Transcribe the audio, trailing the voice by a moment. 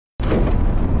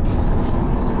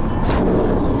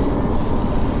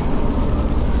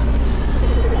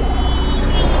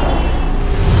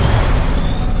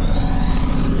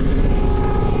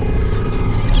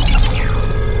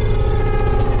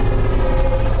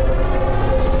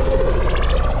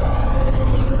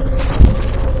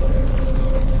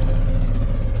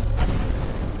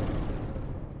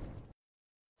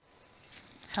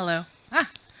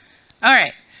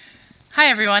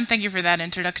everyone, thank you for that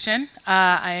introduction.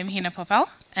 I am Hina Popal,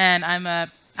 and I'm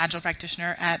a Agile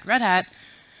practitioner at Red Hat.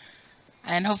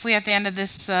 And hopefully at the end of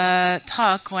this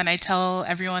talk, when I tell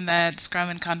everyone that Scrum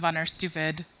and Kanban are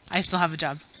stupid, I still have a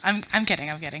job. I'm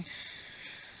kidding, I'm kidding.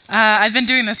 I've been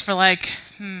doing this for like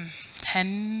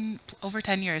over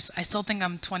 10 years. I still think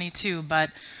I'm 22,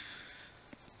 but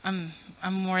I'm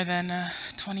more than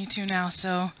 22 now.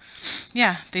 So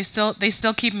yeah, they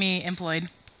still keep me employed.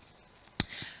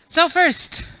 So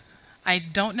first, I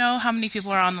don't know how many people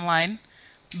are on the line,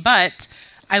 but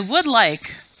I would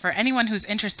like for anyone who's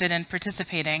interested in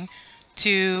participating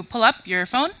to pull up your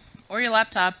phone or your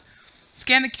laptop,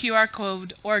 scan the QR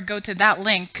code, or go to that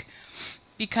link,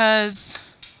 because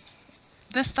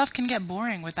this stuff can get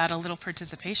boring without a little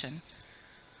participation.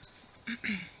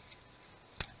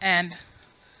 And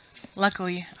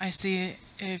luckily, I see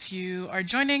if you are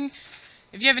joining.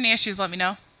 If you have any issues, let me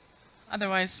know.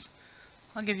 Otherwise,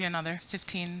 I'll give you another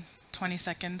 15, 20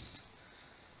 seconds.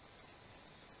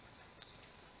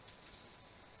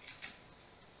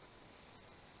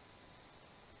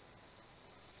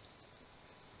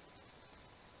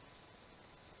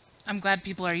 I'm glad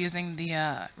people are using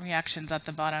the reactions at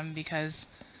the bottom, because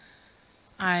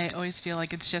I always feel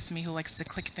like it's just me who likes to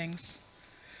click things.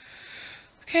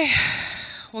 Okay,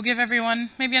 we'll give everyone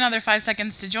maybe another 5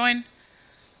 seconds to join.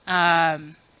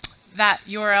 That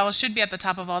URL should be at the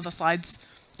top of all the slides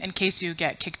in case you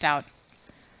get kicked out.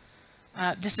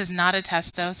 This is not a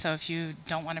test though, so if you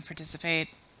don't want to participate,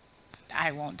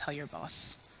 I won't tell your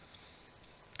boss.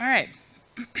 All right.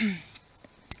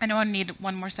 Anyone need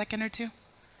one more second or two?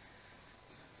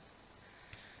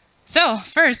 So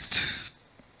first,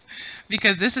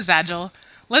 because this is Agile,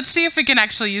 let's see if we can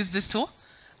actually use this tool.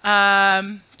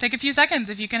 Take a few seconds.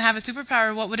 If you can have a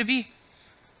superpower, what would it be?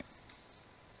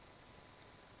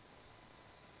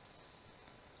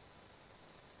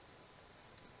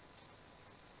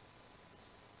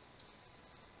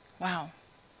 Wow,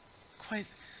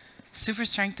 super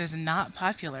strength is not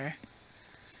popular.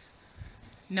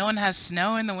 No one has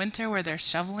snow in the winter where they're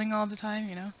shoveling all the time,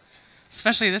 you know,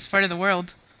 especially this part of the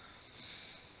world.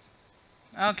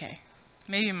 Okay,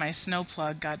 maybe my snow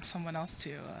plug got someone else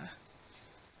to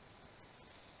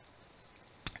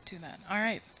do that. All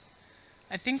right,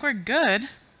 I think we're good.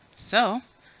 So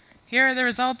here are the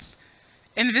results.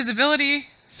 Invisibility,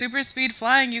 super speed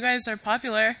flying, you guys are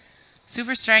popular.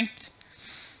 Super strength,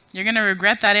 you're gonna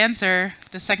regret that answer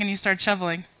the second you start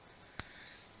shoveling.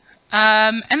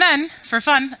 And then, for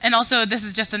fun, and also this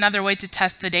is just another way to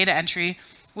test the data entry,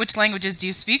 which languages do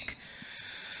you speak?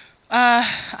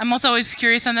 I'm also always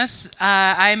curious on this.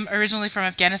 I'm originally from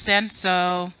Afghanistan,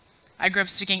 so I grew up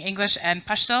speaking English and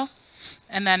Pashto.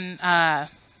 And then,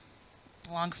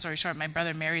 long story short, my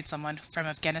brother married someone from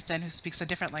Afghanistan who speaks a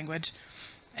different language.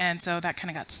 And so that kind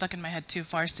of got stuck in my head too,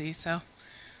 Farsi. So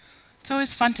it's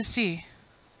always fun to see.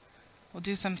 We'll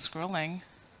do some scrolling.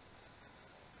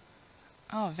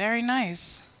 Oh, very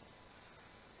nice.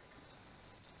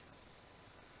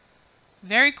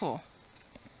 Very cool.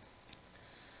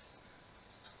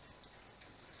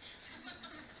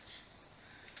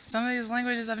 Some of these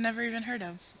languages I've never even heard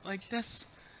of, like this.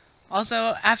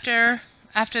 Also, after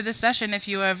this session, if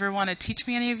you ever want to teach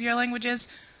me any of your languages,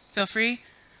 feel free.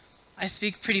 I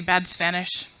speak pretty bad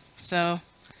Spanish, so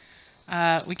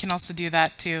we can also do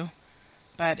that too.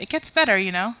 But it gets better,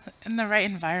 you know, in the right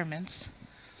environments.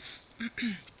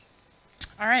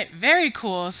 All right, very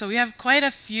cool. So we have quite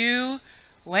a few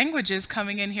languages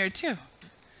coming in here too.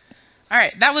 All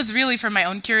right, that was really for my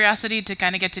own curiosity to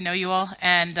kind of get to know you all.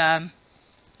 And,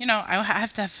 you know, I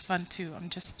have to have fun too.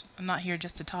 I'm not here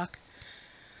just to talk.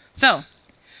 So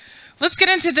let's get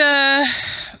into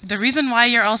the reason why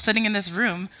you're all sitting in this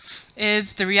room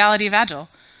is the reality of Agile.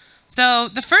 So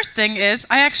the first thing is,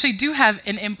 I actually do have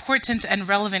an important and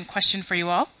relevant question for you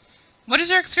all. What is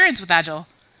your experience with Agile?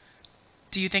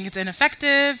 Do you think it's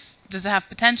ineffective? Does it have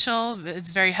potential?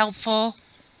 It's very helpful?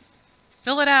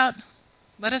 Fill it out.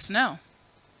 Let us know.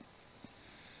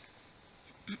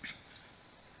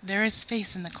 There is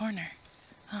space in the corner.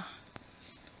 Oh.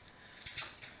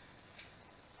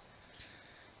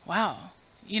 Wow.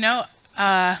 You know,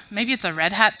 maybe it's a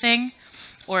Red Hat thing,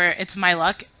 or it's my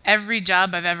luck. Every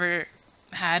job I've ever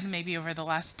had, maybe over the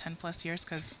last 10 plus years,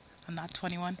 because I'm not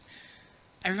 21,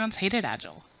 everyone's hated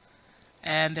Agile.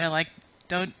 And they're like,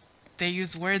 they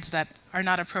use words that are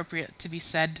not appropriate to be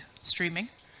said streaming.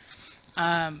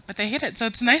 But they hate it, so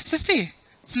it's nice to see.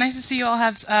 It's nice to see you all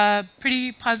have a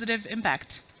pretty positive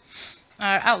impact,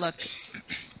 outlook.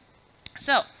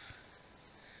 So,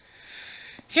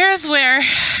 here's where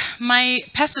my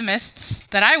pessimists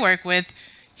that I work with,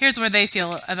 here's where they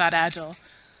feel about Agile.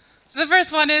 So the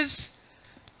first one is,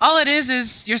 all it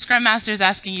is your Scrum Master is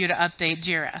asking you to update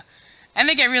Jira. And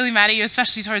they get really mad at you,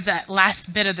 especially towards that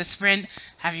last bit of the sprint.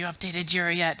 Have you updated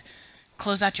Jira yet?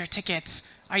 Close out your tickets.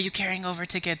 Are you carrying over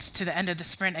tickets to the end of the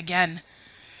sprint again?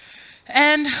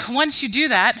 And once you do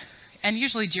that, and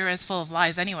usually Jira is full of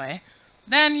lies anyway,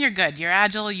 then you're good. You're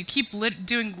agile. You keep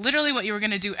doing literally what you were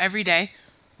going to do every day,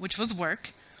 which was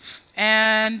work.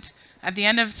 And at the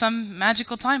end of some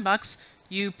magical time box,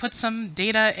 you put some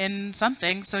data in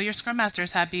something, so your Scrum Master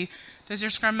is happy. Does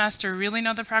your Scrum Master really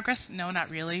know the progress? No, not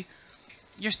really.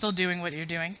 You're still doing what you're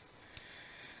doing.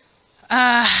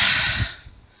 And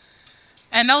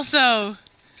also,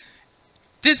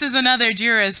 this is another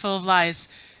Jira is full of lies.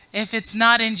 If it's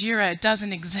not in Jira, it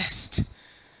doesn't exist.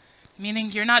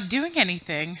 Meaning you're not doing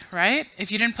anything, right?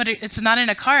 If you didn't put it, it's not in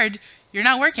a card, you're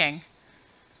not working.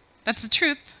 That's the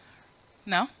truth.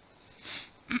 No?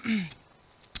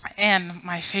 And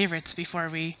my favorites before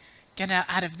we get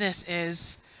out of this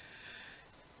is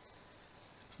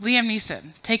Liam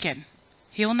Neeson, Taken.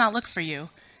 He will not look for you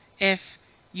if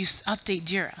you update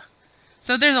Jira.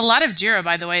 So there's a lot of Jira,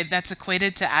 by the way, that's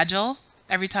equated to Agile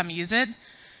every time you use it.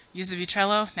 Used to be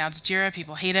Trello, now it's Jira.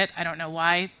 People hate it. I don't know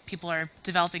why. People are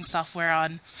developing software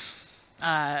on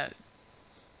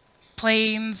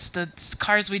planes, the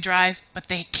cars we drive, but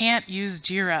they can't use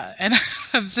Jira. And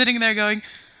I'm sitting there going,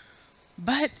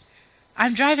 but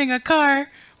I'm driving a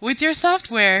car with your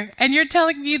software, and you're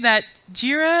telling me that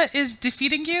Jira is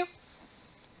defeating you?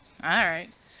 All right.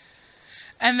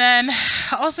 And then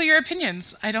also your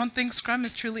opinions. I don't think Scrum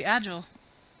is truly agile.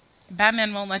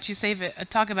 Batman won't let you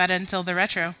talk about it until the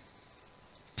retro,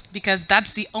 because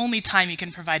that's the only time you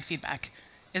can provide feedback,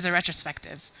 is a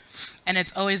retrospective. And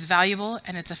it's always valuable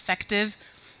and it's effective,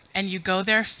 and you go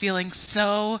there feeling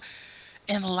so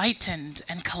enlightened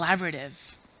and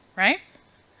collaborative, right?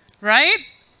 Right?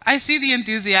 I see the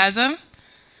enthusiasm.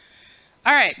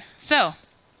 All right, so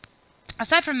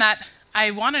aside from that, I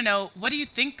want to know, what do you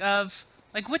think of,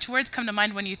 like, which words come to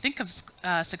mind when you think of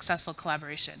successful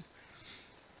collaboration?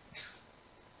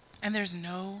 And there's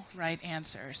no right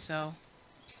answer, so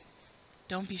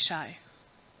don't be shy.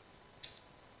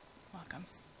 Welcome.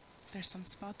 There's some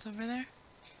spots over there.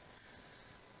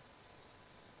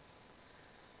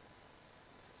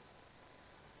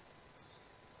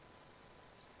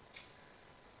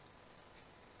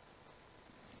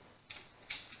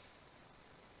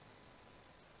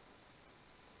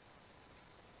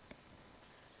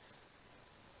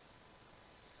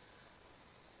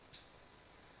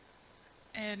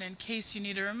 And in case you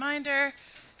need a reminder,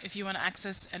 if you want to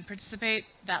access and participate,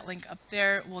 that link up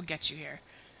there will get you here.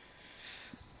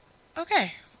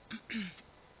 Okay,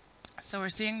 so we're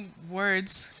seeing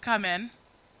words come in.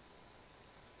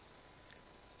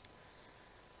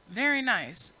 Very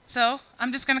nice. So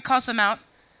I'm just going to call some out.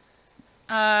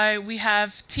 We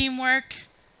have teamwork,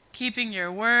 keeping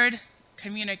your word,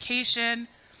 communication,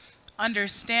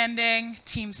 understanding,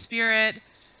 team spirit.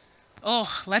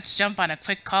 Oh, let's jump on a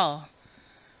quick call.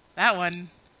 That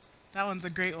one's a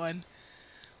great one.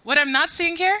 What I'm not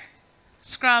seeing here,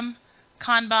 Scrum,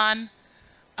 Kanban,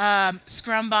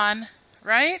 Scrumban,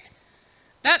 right?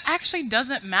 That actually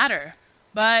doesn't matter,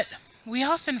 but we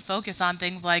often focus on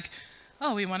things like,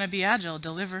 oh, we want to be agile,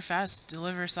 deliver fast,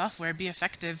 deliver software, be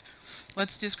effective.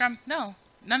 Let's do Scrum. No,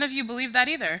 none of you believe that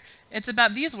either. It's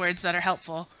about these words that are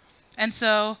helpful. And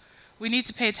so we need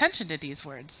to pay attention to these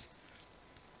words.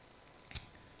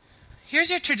 Here's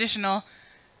your traditional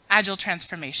Agile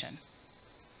transformation.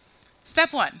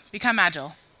 Step 1, become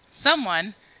agile.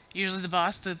 Someone, usually the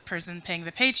boss, the person paying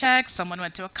the paycheck, someone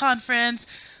went to a conference,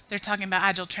 they're talking about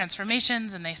agile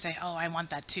transformations, and they say, oh, I want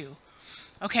that too.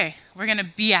 Okay, we're going to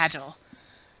be agile.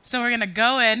 So we're going to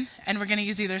go in, and we're going to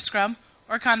use either Scrum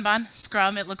or Kanban.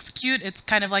 Scrum, it looks cute. It's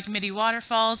kind of like MIDI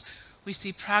waterfalls. We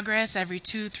see progress every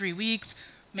 2-3 weeks,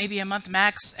 maybe a month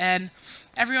max, and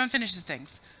everyone finishes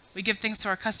things. We give things to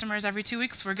our customers every 2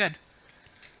 weeks, we're good.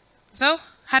 So,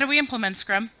 how do we implement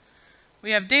Scrum?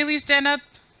 We have daily stand-up,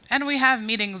 and we have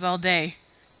meetings all day.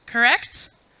 Correct?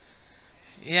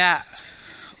 Yeah.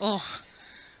 Oh,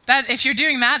 if you're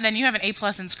doing that, then you have an A+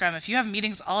 in Scrum. If you have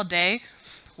meetings all day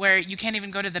where you can't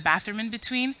even go to the bathroom in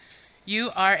between,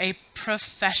 you are a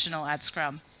professional at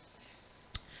Scrum.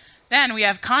 Then we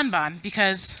have Kanban,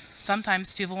 because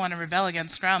sometimes people want to rebel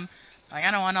against Scrum. Like,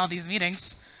 I don't want all these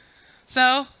meetings.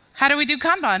 So, how do we do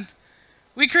Kanban?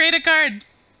 We create a card.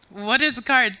 What is a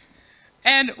card?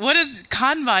 And what is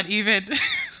Kanban even?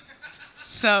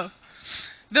 So,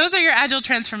 those are your Agile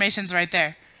transformations right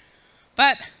there.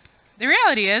 But the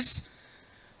reality is,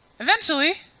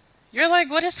 eventually, you're like,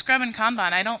 what is Scrum and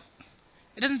Kanban?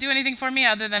 It it doesn't do anything for me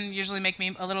other than usually make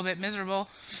me a little bit miserable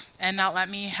and not let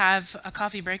me have a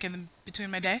coffee break in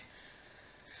between my day,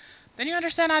 then you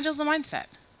understand Agile's a mindset.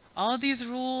 All of these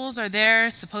rules are there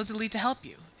supposedly to help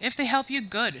you. If they help you,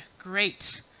 good,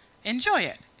 great. Enjoy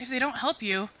it. If they don't help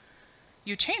you,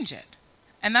 you change it.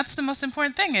 And that's the most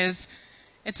important thing, is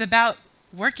it's about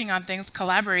working on things,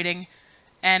 collaborating,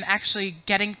 and actually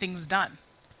getting things done.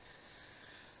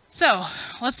 So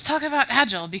let's talk about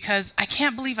Agile, because I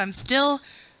can't believe I'm still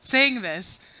saying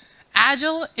this.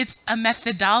 Agile, it's a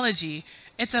methodology.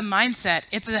 It's a mindset.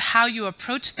 It's how you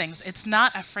approach things. It's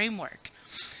not a framework.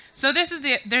 So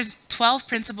there's 12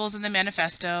 principles in the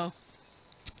manifesto.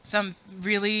 Some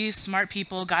really smart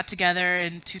people got together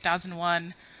in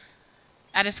 2001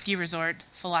 at a ski resort,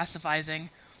 philosophizing.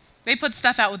 They put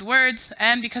stuff out with words,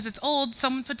 and because it's old,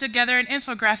 someone put together an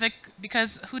infographic,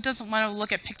 because who doesn't want to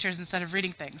look at pictures instead of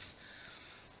reading things?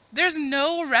 There's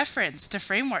no reference to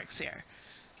frameworks here.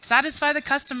 Satisfy the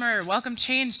customer, welcome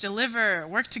change, deliver,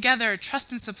 work together,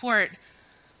 trust and support,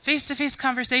 face-to-face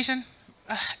conversation,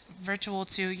 virtual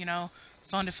to,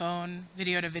 phone to phone,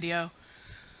 video to video.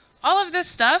 All of this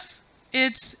stuff,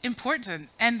 it's important,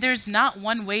 and there's not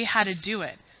one way how to do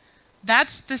it.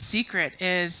 That's the secret,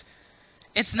 is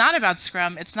it's not about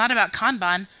Scrum, it's not about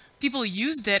Kanban. People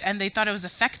used it and they thought it was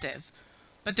effective.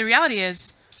 But the reality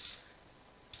is,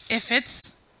 if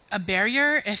it's a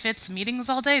barrier, if it's meetings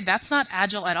all day, that's not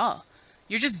Agile at all.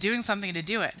 You're just doing something to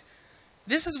do it.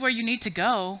 This is where you need to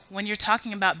go when you're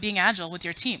talking about being Agile with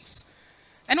your teams.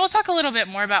 And we'll talk a little bit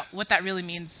more about what that really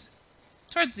means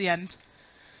towards the end.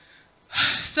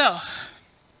 So,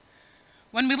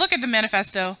 when we look at the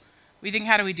manifesto, we think,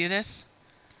 how do we do this?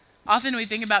 Often we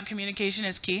think about communication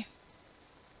as key.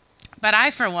 But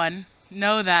I, for one,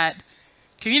 know that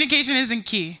communication isn't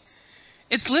key.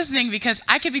 It's listening, because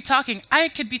I could be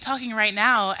talking right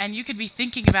now, and you could be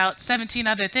thinking about 17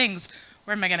 other things.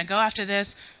 Where am I going to go after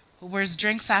this? Where's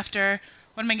drinks after?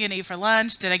 What am I going to eat for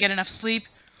lunch? Did I get enough sleep?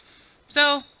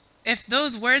 So if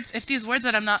these words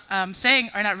that I'm not saying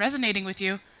are not resonating with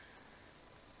you,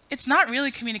 it's not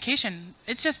really communication.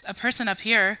 It's just a person up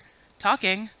here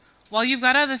talking while you've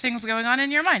got other things going on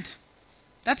in your mind.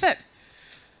 That's it.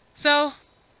 So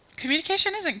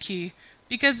communication isn't key,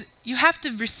 because you have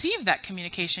to receive that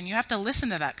communication. You have to listen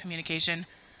to that communication.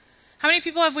 How many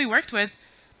people have we worked with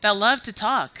that love to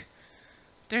talk?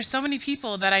 There's so many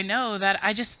people that I know that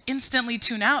I just instantly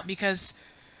tune out, because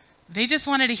they just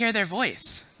wanted to hear their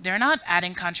voice. They're not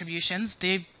adding contributions.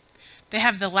 They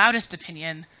have the loudest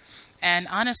opinion. And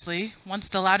honestly, once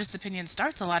the loudest opinion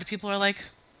starts, a lot of people are like,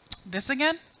 this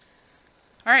again?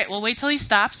 All right, we'll wait till he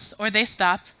stops, or they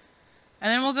stop, and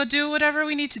then we'll go do whatever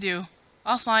we need to do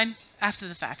offline after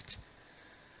the fact.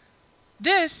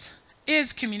 This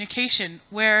is communication,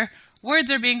 where words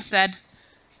are being said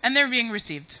and they're being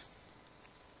received.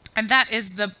 And that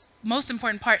is the most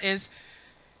important part, is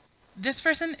this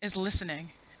person is listening.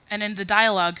 And in the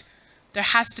dialogue, there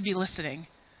has to be listening.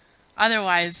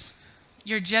 Otherwise,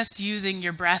 you're just using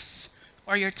your breath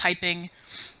or you're typing,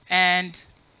 and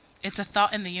it's a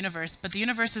thought in the universe, but the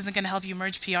universe isn't going to help you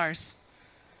merge PRs.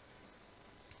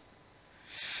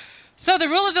 So the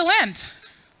rule of the land.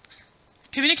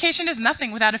 Communication is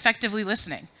nothing without effectively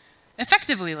listening.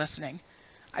 Effectively listening.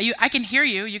 I can hear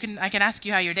you. I can ask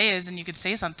you how your day is, and you could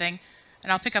say something,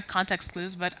 and I'll pick up context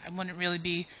clues, but I wouldn't really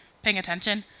be paying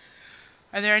attention.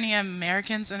 Are there any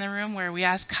Americans in the room where we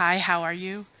ask, hi, how are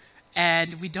you?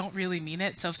 And we don't really mean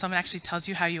it. So if someone actually tells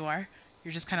you how you are,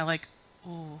 you're just kind of like,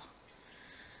 oh,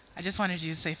 I just wanted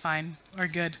you to say fine or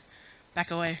good.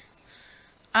 Back away.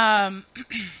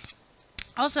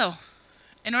 Also,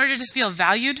 in order to feel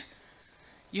valued,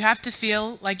 you have to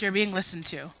feel like you're being listened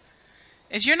to.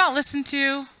 If you're not listened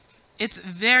to, it's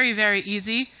very, very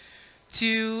easy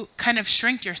to kind of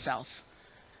shrink yourself.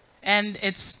 And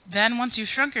it's then once you've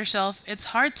shrunk yourself, it's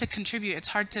hard to contribute. It's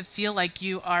hard to feel like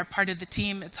you are part of the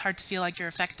team. It's hard to feel like you're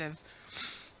effective.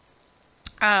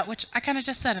 Which I kind of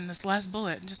just said in this last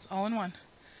bullet, just all in one.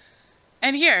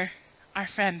 And here, our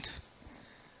friend.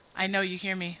 I know you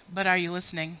hear me, but are you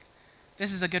listening?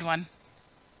 This is a good one.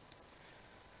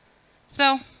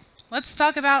 So let's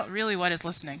talk about really what is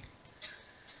listening.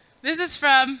 This is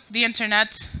from the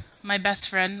internet, my best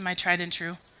friend, my tried and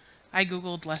true. I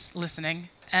Googled listening,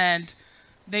 and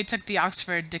they took the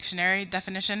Oxford Dictionary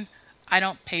definition. I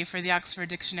don't pay for the Oxford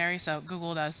Dictionary, so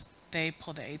Google does. They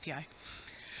pull the API.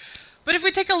 But if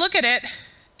we take a look at it,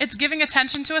 it's giving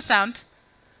attention to a sound,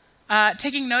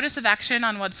 taking notice of action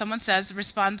on what someone says,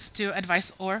 response to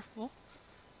advice or, well,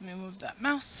 let me move that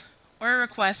mouse, or a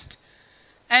request.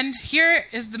 And here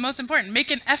is the most important. Make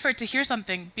an effort to hear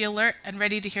something. Be alert and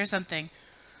ready to hear something.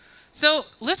 So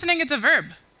listening, it's a verb.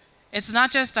 It's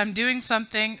not just I'm doing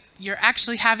something, you're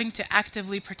actually having to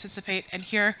actively participate and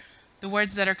hear the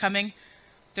words that are coming.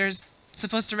 They're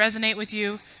supposed to resonate with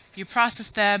you, you process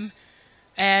them,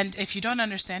 and if you don't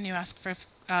understand, you ask for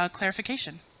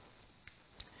clarification.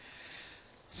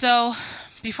 So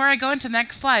before I go into the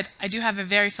next slide, I do have a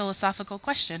very philosophical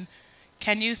question.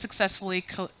 Can you successfully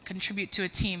contribute to a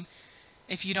team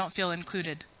if you don't feel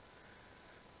included?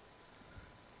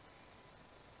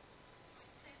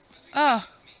 Oh,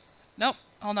 nope,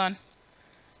 hold on.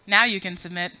 Now you can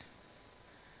submit.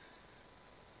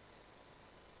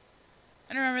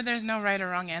 And remember, there's no right or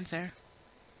wrong answer.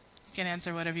 You can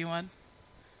answer whatever you want.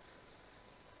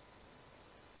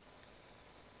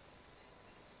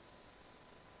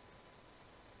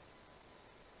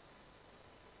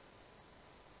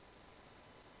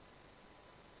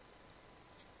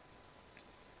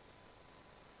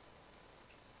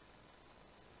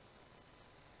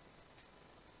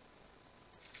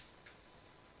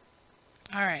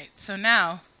 All right, so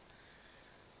now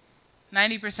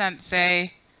 90%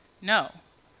 say no.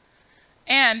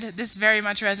 And this very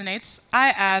much resonates. I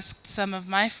asked some of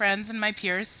my friends and my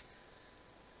peers.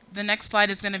 The next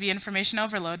slide is going to be information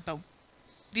overload, but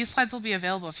these slides will be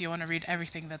available if you want to read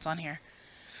everything that's on here.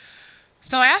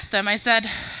 So I asked them, I said,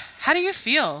 how do you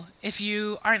feel if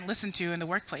you aren't listened to in the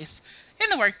workplace? In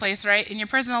the workplace, right? In your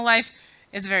personal life,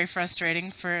 it's very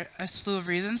frustrating for a slew of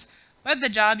reasons. But the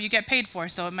job you get paid for,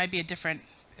 so it might be a different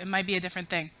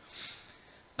thing.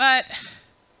 But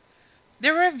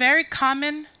there were very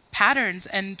common patterns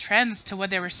and trends to what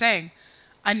they were saying.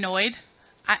 Annoyed.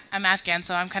 I'm Afghan,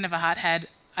 so I'm kind of a hothead.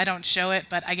 I don't show it,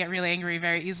 but I get really angry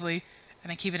very easily,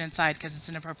 and I keep it inside because it's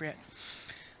inappropriate.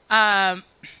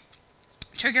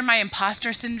 Trigger my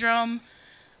imposter syndrome,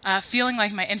 feeling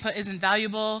like my input isn't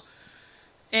valuable.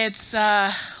 It's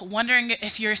wondering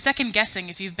if you're second guessing,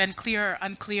 if you've been clear or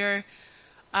unclear,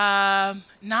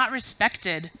 not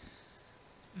respected,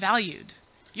 valued.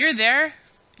 You're there,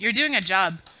 you're doing a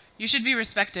job, you should be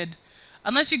respected.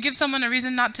 Unless you give someone a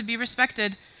reason not to be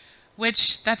respected,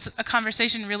 which that's a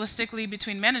conversation realistically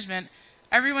between management,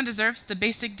 everyone deserves the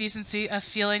basic decency of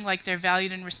feeling like they're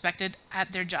valued and respected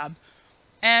at their job.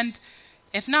 And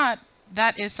if not,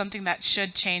 that is something that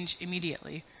should change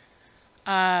immediately.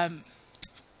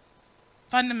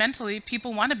 Fundamentally,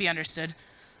 people want to be understood.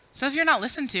 So if you're not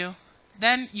listened to,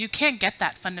 then you can't get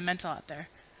that fundamental out there.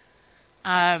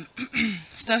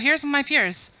 So here's my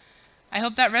peers. I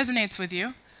hope that resonates with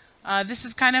you. This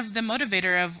is kind of the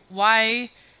motivator of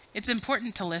why it's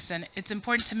important to listen. It's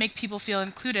important to make people feel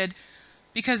included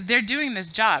because they're doing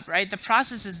this job, right? The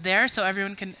process is there so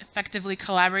everyone can effectively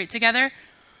collaborate together.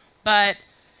 But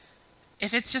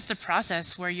if it's just a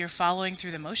process where you're following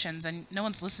through the motions and no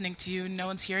one's listening to you, no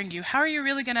one's hearing you, how are you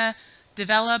really going to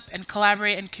develop and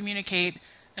collaborate and communicate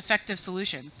effective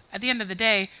solutions? At the end of the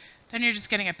day, then you're just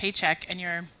getting a paycheck and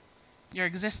you're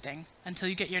existing until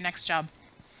you get your next job.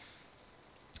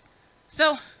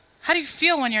 So how do you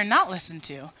feel when you're not listened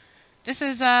to? This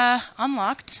is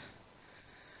unlocked.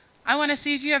 I want to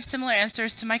see if you have similar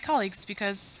answers to my colleagues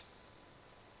because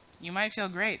you might feel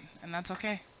great and that's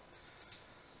okay.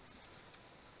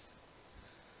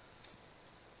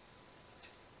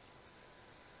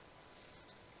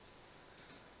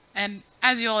 And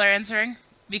as you all are answering,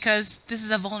 because this is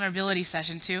a vulnerability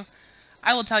session too,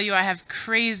 I will tell you I have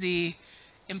crazy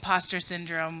imposter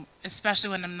syndrome, especially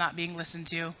when I'm not being listened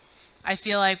to. I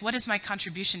feel like, what is my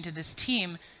contribution to this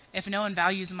team if no one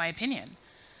values my opinion?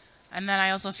 And then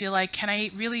I also feel like, can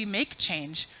I really make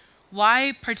change?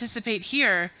 Why participate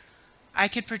here? I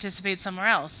could participate somewhere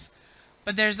else.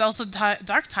 But there's also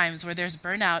dark times where there's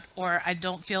burnout or I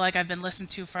don't feel like I've been listened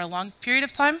to for a long period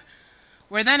of time,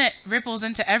 where then it ripples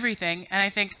into everything. And I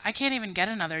think I can't even get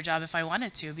another job if I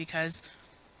wanted to because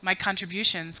my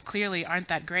contributions clearly aren't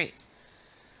that great.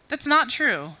 That's not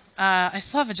true. I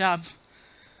still have a job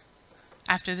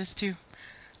after this too.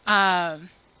 But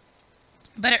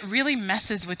it really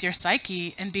messes with your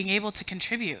psyche and being able to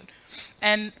contribute.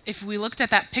 And if we looked at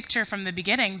that picture from the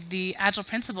beginning, the Agile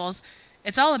principles,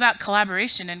 it's all about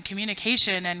collaboration and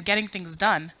communication and getting things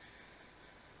done.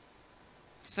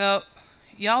 So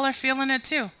y'all are feeling it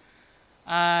too.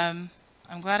 I'm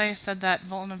glad I said that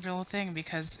vulnerable thing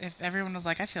because if everyone was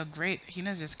like, I feel great,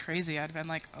 Hina's just crazy, I'd have been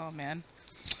like, oh man.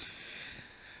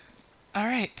 All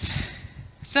right.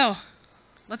 So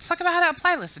let's talk about how to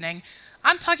apply listening.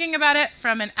 I'm talking about it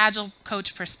from an Agile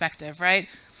coach perspective, right?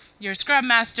 Your Scrum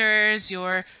masters,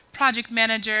 your project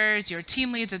managers, your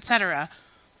team leads, etc.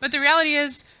 But the reality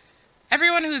is,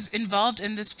 everyone who's involved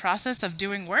in this process of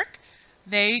doing work,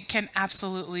 they can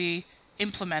absolutely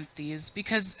implement these,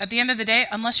 because at the end of the day,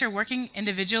 unless you're working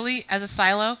individually as a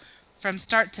silo from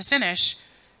start to finish,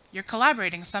 you're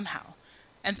collaborating somehow.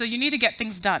 And so you need to get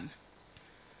things done.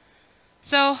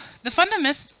 So the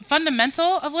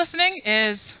fundamental of listening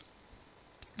is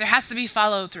there has to be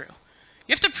follow through.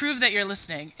 You have to prove that you're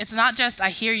listening. It's not just I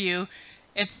hear you.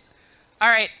 It's, all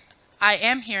right, I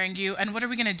am hearing you, and what are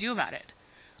we going to do about it?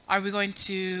 Are we going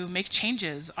to make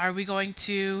changes? Are we going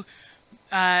to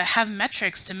have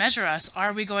metrics to measure us?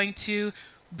 Are we going to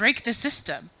break the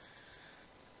system?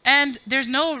 And there's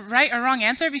no right or wrong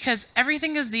answer, because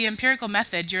everything is the empirical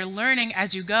method. You're learning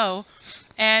as you go,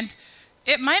 and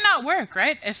it might not work,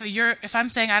 right? If I'm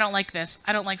saying I don't like this,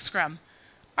 I don't like Scrum.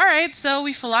 All right, so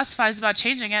we philosophize about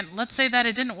changing it. Let's say that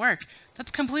it didn't work.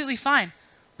 That's completely fine.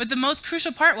 But the most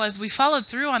crucial part was we followed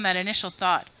through on that initial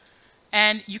thought.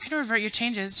 And you can revert your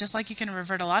changes just like you can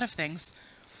revert a lot of things.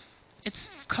 It's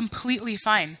completely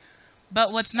fine.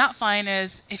 But what's not fine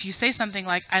is if you say something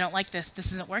like, I don't like this,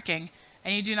 this isn't working,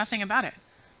 and you do nothing about it.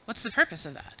 What's the purpose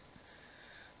of that?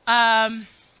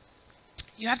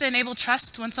 You have to enable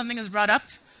trust when something is brought up.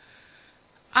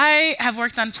 I have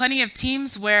worked on plenty of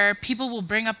teams where people will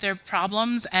bring up their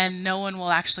problems and no one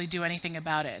will actually do anything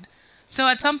about it. So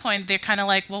at some point, they're kind of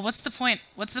like, well, what's the point?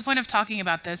 What's the point of talking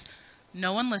about this?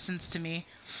 No one listens to me.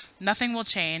 Nothing will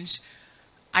change.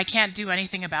 I can't do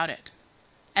anything about it.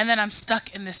 And then I'm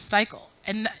stuck in this cycle.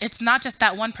 And it's not just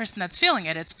that one person that's feeling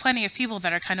it. It's plenty of people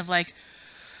that are kind of like,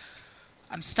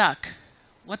 I'm stuck.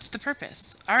 What's the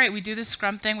purpose? All right, we do this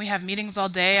Scrum thing. We have meetings all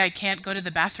day. I can't go to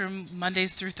the bathroom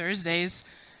Mondays through Thursdays.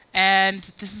 And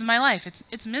this is my life.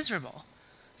 It's miserable.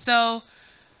 So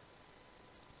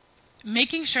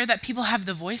making sure that people have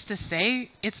the voice to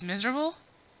say it's miserable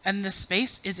and the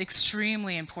space is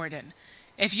extremely important.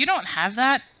 If you don't have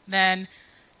that, then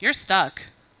you're stuck.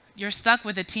 You're stuck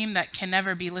with a team that can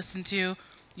never be listened to.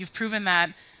 You've proven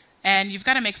that. And you've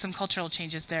got to make some cultural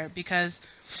changes there, because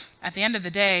at the end of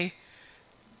the day,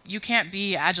 you can't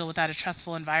be agile without a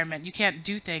trustful environment. You can't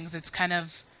do things. It's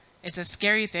a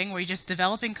scary thing where you're just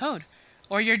developing code,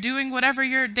 or you're doing whatever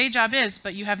your day job is,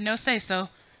 but you have no say, so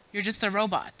you're just a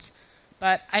robot.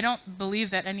 But I don't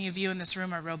believe that any of you in this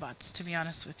room are robots, to be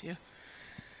honest with you.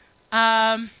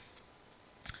 And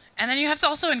then you have to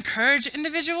also encourage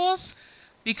individuals,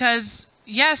 because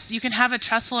yes, you can have a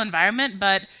trustful environment,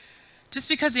 but just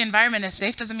because the environment is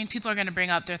safe doesn't mean people are going to bring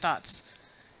up their thoughts.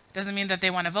 Doesn't mean that they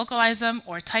want to vocalize them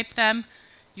or type them.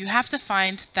 You have to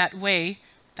find that way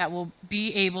that will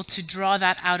be able to draw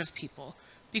that out of people.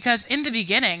 Because in the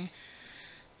beginning,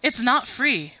 it's not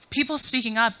free. People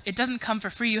speaking up, it doesn't come for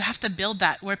free. You have to build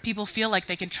that where people feel like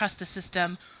they can trust the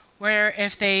system, where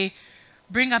if they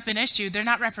bring up an issue, they're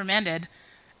not reprimanded.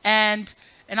 And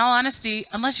in all honesty,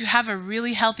 unless you have a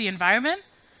really healthy environment,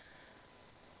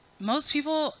 most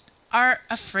people are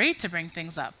afraid to bring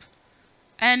things up.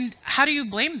 And how do you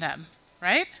blame them,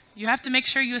 right? You have to make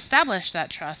sure you establish that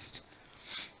trust.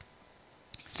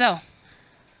 So,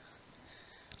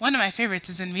 one of my favorites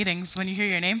is in meetings when you hear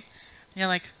your name, and you're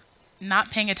like,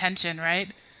 not paying attention, right?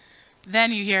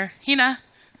 Then you hear, Hina,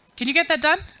 can you get that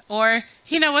done? Or,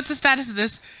 Hina, what's the status of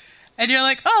this? And you're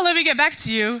like, oh, let me get back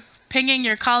to you. Pinging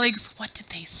your colleagues, what did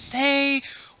they say?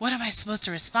 What am I supposed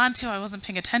to respond to? I wasn't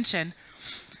paying attention.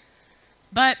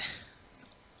 But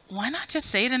why not just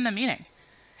say it in the meeting?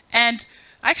 And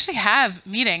I actually have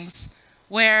meetings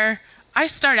where I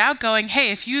start out going,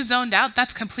 hey, if you zoned out,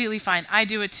 that's completely fine. I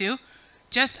do it too.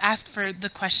 Just ask for the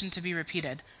question to be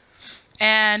repeated.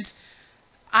 And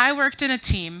I worked in a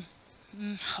team.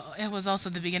 It was also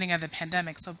the beginning of the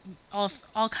pandemic, so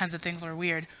all kinds of things were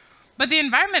weird. But the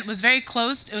environment was very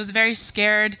closed. It was very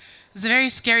scared. It was a very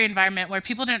scary environment where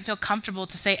people didn't feel comfortable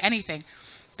to say anything.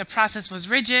 The process was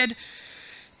rigid.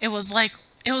 It was like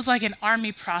an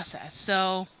army process.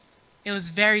 So it was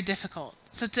very difficult.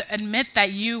 So to admit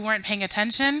that you weren't paying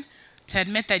attention, to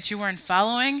admit that you weren't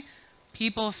following,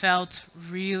 people felt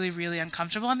really, really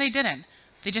uncomfortable, and they didn't.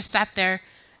 They just sat there,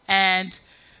 and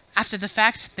after the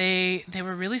fact, they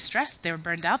were really stressed. They were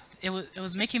burned out. It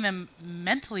was making them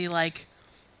mentally like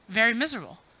very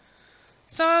miserable.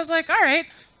 So I was like, all right,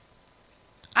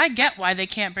 I get why they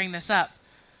can't bring this up.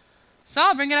 So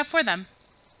I'll bring it up for them.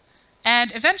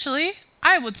 And eventually,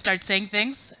 I would start saying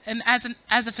things, and as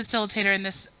a facilitator in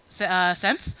this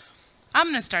sense, I'm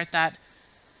going to start that.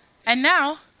 And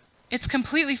now, it's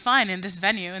completely fine in this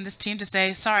venue, in this team, to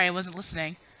say, sorry, I wasn't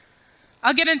listening.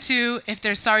 I'll get into if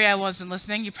there's sorry I wasn't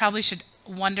listening. You probably should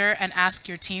wonder and ask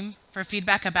your team for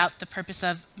feedback about the purpose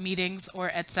of meetings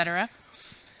or etc.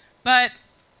 But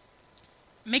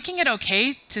making it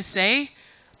okay to say,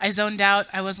 I zoned out,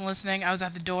 I wasn't listening, I was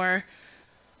at the door,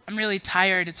 I'm really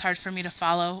tired, it's hard for me to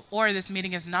follow, or this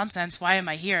meeting is nonsense, why am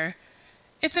I here?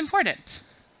 It's important.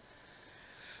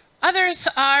 Others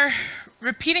are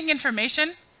repeating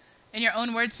information in your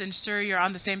own words to ensure you're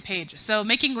on the same page. So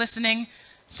making listening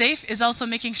safe is also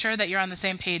making sure that you're on the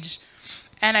same page.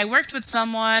 And I worked with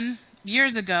someone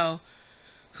years ago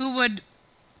who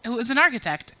was an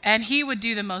architect, and he would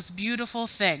do the most beautiful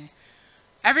thing.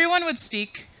 Everyone would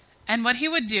speak, and what he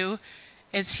would do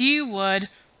is he would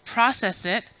process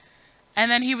it,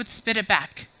 and then he would spit it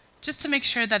back, just to make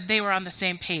sure that they were on the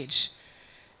same page.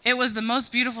 It was the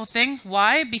most beautiful thing.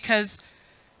 Why? Because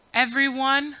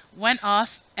everyone went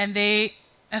off and they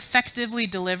effectively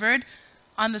delivered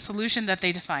on the solution that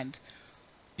they defined.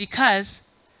 Because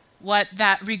what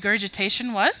that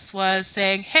regurgitation was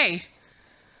saying, hey,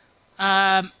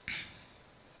 well,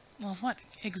 what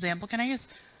example can I use?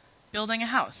 Building a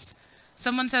house.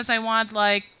 Someone says, I want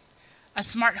like a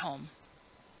smart home.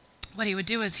 What he would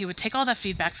do is he would take all that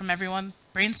feedback from everyone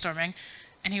brainstorming,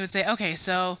 and he would say, okay,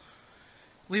 so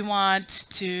we want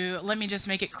to, let me just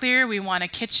make it clear, we want a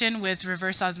kitchen with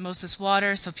reverse osmosis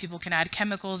water so people can add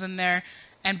chemicals in there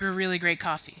and brew really great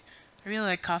coffee. I really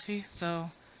like coffee,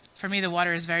 so for me the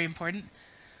water is very important.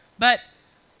 But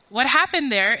what happened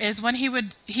there is when he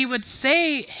would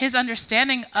say his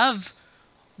understanding of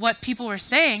what people were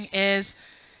saying is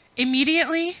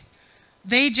immediately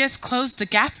they just closed the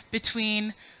gap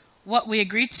between what we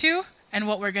agreed to and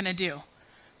what we're going to do.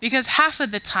 Because half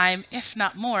of the time, if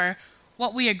not more,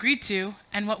 what we agreed to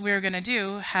and what we were going to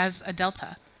do has a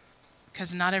delta.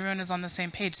 Because not everyone is on the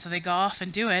same page. So they go off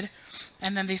and do it,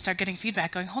 and then they start getting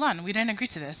feedback going, hold on, we didn't agree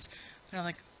to this. They're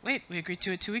like, wait, we agreed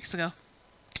to it 2 weeks ago.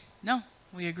 No,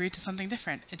 we agreed to something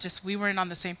different. It's just we weren't on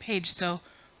the same page, so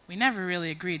we never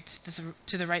really agreed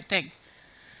to the right thing.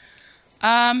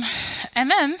 And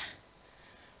then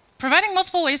providing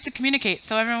multiple ways to communicate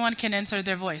so everyone can insert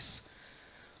their voice.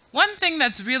 One thing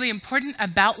that's really important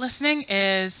about listening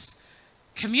is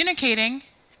communicating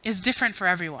is different for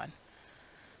everyone.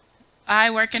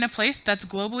 I work in a place that's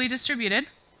globally distributed.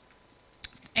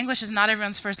 English is not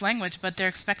everyone's first language, but they're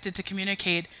expected to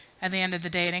communicate at the end of the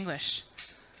day in English.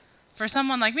 For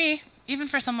someone like me, even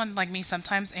for someone like me,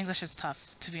 sometimes English is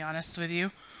tough, to be honest with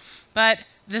you. But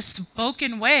the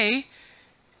spoken way,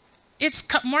 it's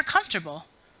more comfortable.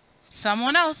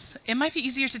 Someone else, it might be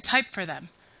easier to type for them,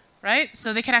 right?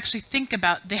 So they can actually think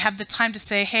about, they have the time to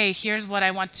say, hey, here's what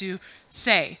I want to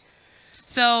say.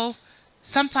 So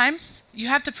sometimes you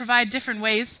have to provide different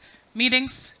ways,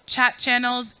 meetings, chat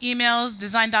channels, emails,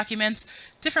 design documents,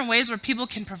 different ways where people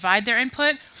can provide their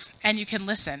input and you can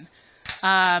listen.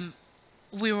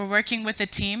 We were working with a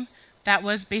team that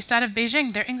was based out of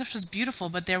Beijing. Their English was beautiful,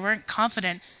 but they weren't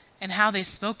confident in how they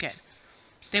spoke it.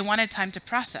 They wanted time to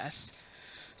process.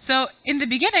 So in the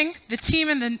beginning, the team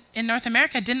in North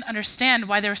America didn't understand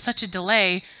why there was such a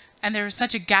delay and there was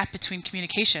such a gap between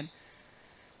communication.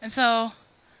 And so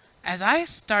as I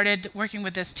started working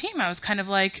with this team, I was kind of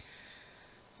like,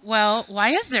 well, why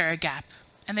is there a gap?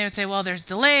 And they would say, well, there's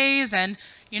delays and,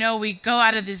 you know, we go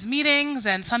out of these meetings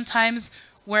and sometimes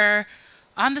we're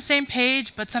on the same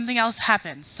page, but something else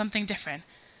happens, something different.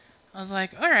 I was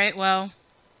like, all right, well,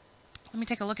 let me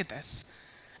take a look at this.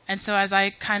 And so as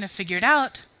I kind of figured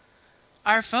out,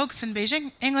 our folks in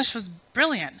Beijing, English was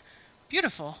brilliant,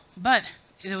 beautiful, but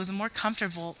it was more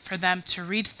comfortable for them to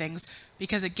read things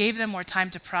because it gave them more time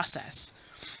to process.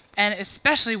 And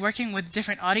especially working with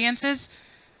different audiences,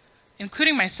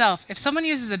 including myself, if someone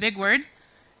uses a big word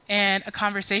in a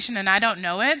conversation and I don't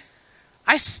know it,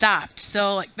 I stopped.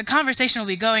 So like the conversation will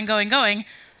be going.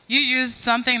 You used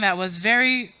something that was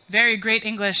very, very great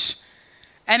English.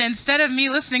 And instead of me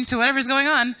listening to whatever's going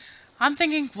on, I'm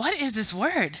thinking, what is this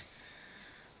word?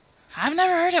 I've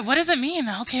never heard it. What does it mean?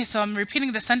 Okay, so I'm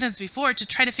repeating the sentence before to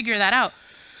try to figure that out.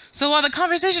 So while the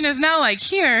conversation is now like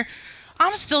here,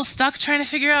 I'm still stuck trying to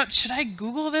figure out, should I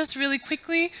Google this really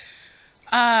quickly?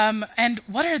 And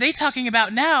what are they talking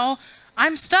about now?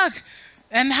 I'm stuck.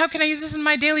 And how can I use this in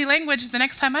my daily language the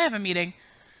next time I have a meeting?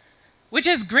 Which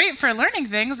is great for learning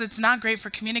things. It's not great for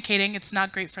communicating. It's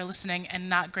not great for listening and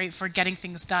not great for getting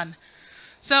things done.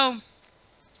 So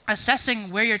assessing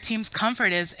where your team's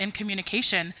comfort is in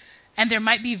communication, and there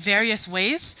might be various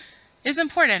ways, is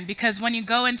important because when you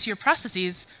go into your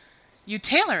processes, you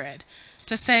tailor it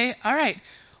to say, all right,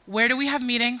 where do we have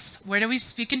meetings? Where do we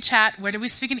speak in chat? Where do we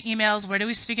speak in emails? Where do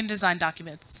we speak in design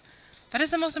documents? That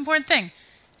is the most important thing,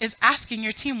 is asking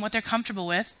your team what they're comfortable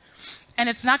with. And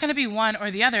it's not going to be one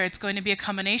or the other. It's going to be a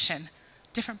combination.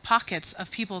 Different pockets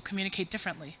of people communicate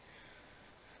differently.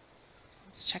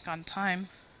 Let's check on time.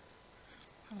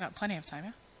 I've got plenty of time,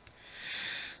 yeah?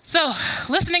 So,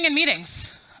 listening in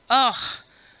meetings. Oh,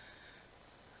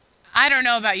 I don't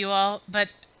know about you all, but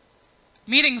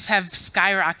meetings have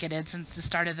skyrocketed since the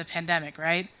start of the pandemic,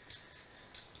 right?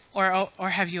 Or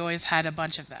have you always had a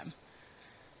bunch of them?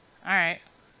 All right.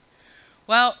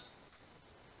 Well,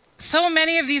 so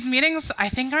many of these meetings I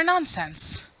think are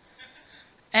nonsense.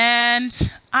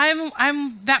 And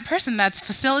I'm that person that's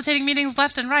facilitating meetings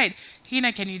left and right.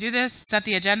 Hina, can you do this? Set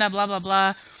the agenda, blah, blah,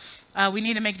 blah. We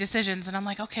need to make decisions. And I'm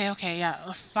like, okay,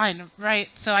 yeah, fine, right.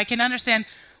 So I can understand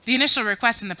the initial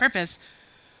request and the purpose.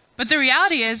 But the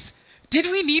reality is, did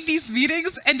we need these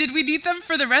meetings? And did we need them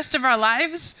for the rest of our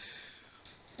lives?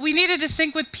 We needed to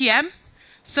sync with PM.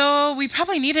 So we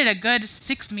probably needed a good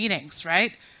 6 meetings,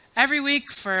 right? Every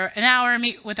week for an hour,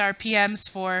 meet with our PMs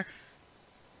for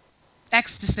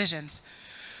X decisions.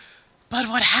 But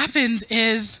what happens,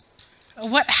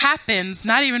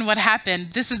 not even what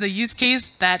happened, this is a use case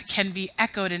that can be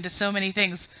echoed into so many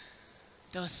things.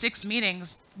 Those 6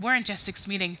 meetings weren't just 6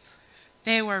 meetings,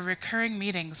 they were recurring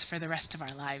meetings for the rest of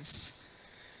our lives.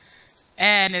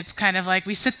 And it's kind of like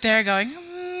we sit there going,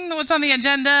 what's on the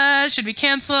agenda? Should we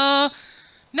cancel?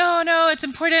 No, it's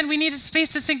important. We need a space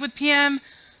to sync with PM.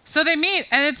 So they meet,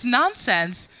 and it's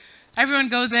nonsense. Everyone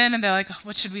goes in, and they're like,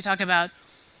 what should we talk about?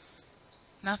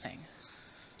 Nothing.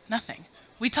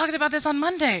 We talked about this on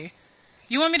Monday.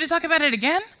 You want me to talk about it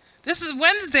again? This is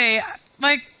Wednesday.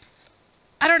 Like,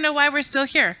 I don't know why we're still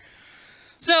here.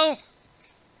 So,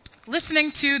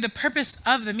 listening to the purpose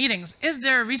of the meetings, is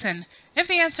there a reason? If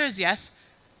the answer is yes,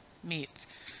 meet.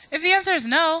 If the answer is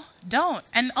no, don't.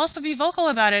 And also be vocal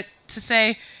about it to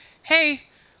say, hey,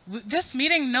 this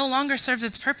meeting no longer serves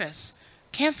its purpose.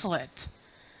 Cancel it.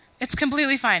 It's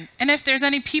completely fine. And if there's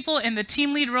any people in the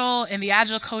team lead role, in the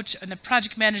Agile coach, in the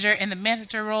project manager, in the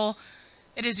manager role,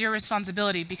 it is your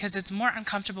responsibility because it's more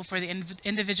uncomfortable for the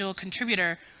individual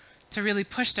contributor to really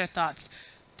push their thoughts.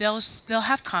 They'll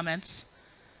have comments,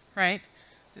 right?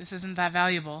 This isn't that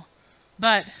valuable.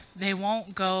 But they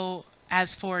won't go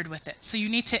as forward with it. So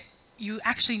you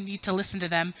actually need to listen to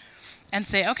them and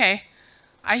say, okay,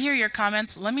 I hear your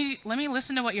comments. Let me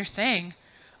listen to what you're saying.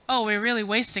 Oh, we're really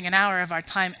wasting an hour of our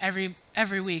time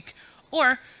every week.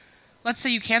 Or let's say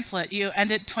you cancel it. You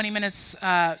end it 20 minutes,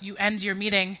 you end your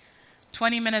meeting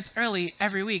 20 minutes early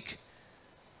every week.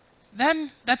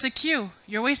 Then that's a cue.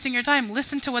 You're wasting your time.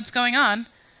 Listen to what's going on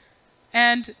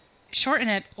and shorten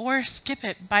it or skip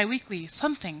it bi-weekly.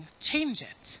 Something. Change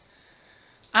it.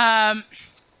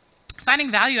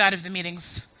 Finding value out of the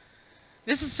meetings.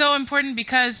 This is so important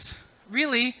because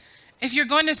really, if you're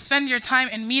going to spend your time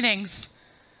in meetings,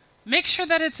 make sure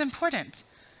that it's important.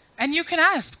 And you can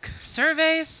ask.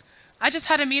 Surveys. I just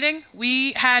had a meeting.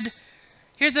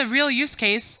 Here's a real use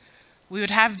case. We would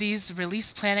have these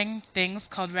release planning things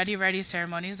called ready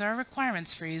ceremonies or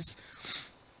requirements freeze.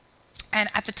 And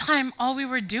at the time, all we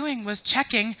were doing was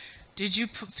checking, did you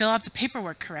fill out the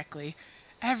paperwork correctly?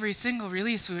 Every single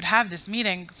release, we would have this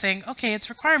meeting saying, okay, it's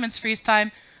requirements freeze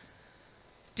time.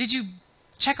 Did you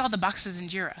check all the boxes in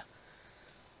Jira?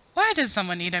 Why does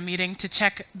someone need a meeting to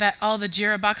check that all the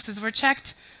Jira boxes were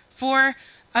checked for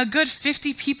a good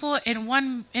 50 people in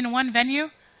one venue?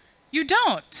 You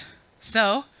don't.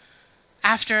 So,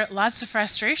 after lots of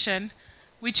frustration,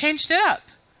 we changed it up.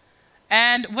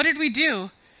 And what did we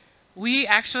do? We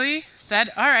actually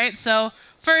said, all right, so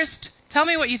first, tell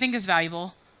me what you think is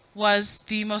valuable was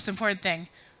the most important thing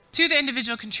to the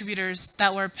individual contributors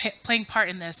that were playing part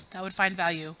in this, that would find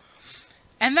value.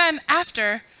 And then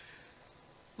after,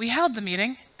 we held the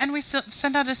meeting and we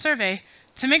sent out a survey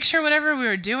to make sure whatever we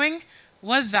were doing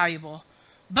was valuable.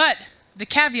 But the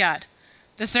caveat,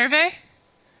 the survey,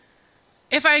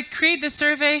 if I create the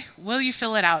survey, will you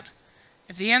fill it out?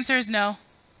 If the answer is no,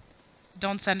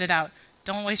 don't send it out.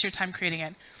 Don't waste your time creating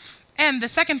it. And the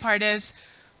second part is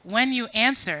when you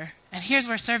answer, and here's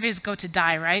where surveys go to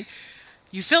die, right?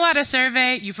 You fill out a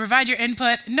survey, you provide your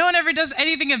input, no one ever does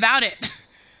anything about it.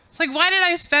 It's like, why did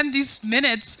I spend these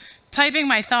minutes typing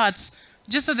my thoughts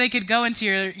just so they could go into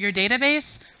your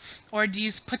database? Or do you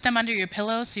put them under your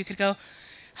pillow so you could go,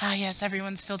 yes,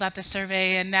 everyone's filled out this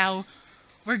survey and now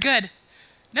we're good.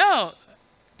 No,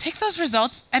 take those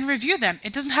results and review them.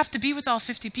 It doesn't have to be with all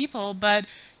 50 people, but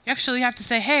you actually have to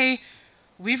say, hey,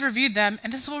 we've reviewed them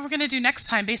and this is what we're going to do next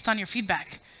time based on your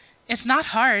feedback. It's not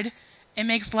hard. It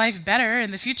makes life better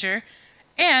in the future.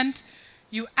 And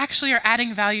you actually are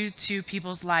adding value to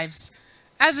people's lives.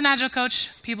 As an Agile coach,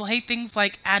 people hate things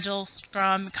like Agile,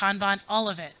 Scrum, Kanban, all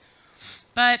of it.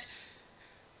 But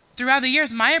throughout the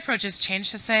years, my approach has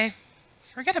changed to say,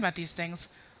 forget about these things.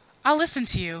 I'll listen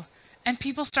to you. And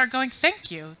people start going,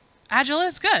 thank you. Agile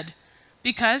is good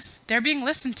because they're being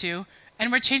listened to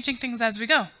and we're changing things as we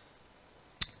go.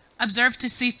 Observe to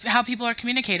see how people are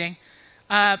communicating.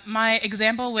 My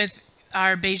example with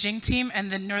our Beijing team and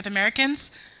the North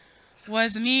Americans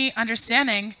was me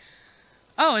understanding,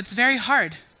 oh, it's very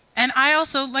hard. And I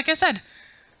also, like I said,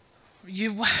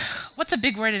 what's a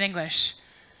big word in English?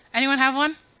 Anyone have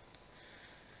one?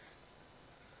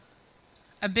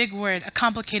 A big word, a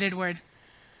complicated word.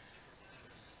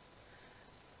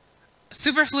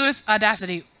 Superfluous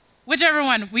audacity. Whichever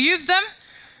one. We used them.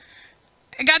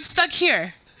 It got stuck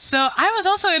here. So I was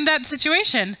also in that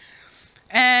situation.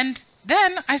 And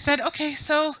then I said, okay,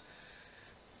 so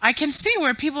I can see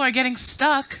where people are getting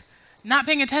stuck, not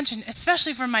paying attention,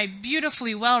 especially for my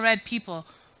beautifully well-read people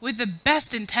with the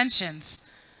best intentions.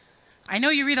 I know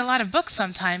you read a lot of books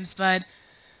sometimes, but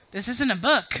this isn't a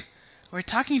book. We're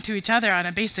talking to each other on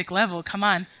a basic level. Come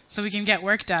on, so we can get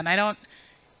work done. I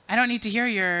don't need to hear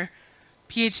your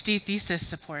PhD thesis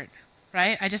support,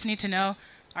 right? I just need to know,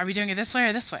 are we doing it this way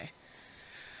or this way?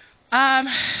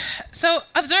 So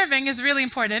observing is really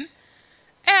important,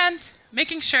 and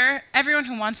making sure everyone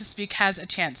who wants to speak has a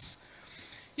chance.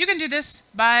 You can do this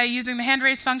by using the hand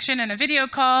raise function in a video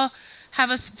call, have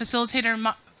a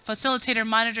facilitator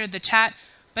monitor the chat,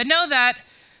 but know that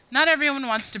not everyone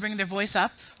wants to bring their voice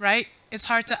up, right? It's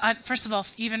hard to, first of all,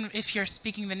 even if you're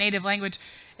speaking the native language,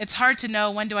 it's hard to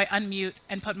know when do I unmute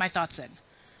and put my thoughts in.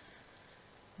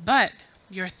 But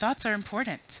your thoughts are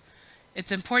important.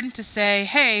 It's important to say,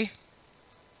 hey,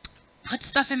 put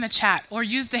stuff in the chat or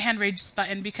use the hand raise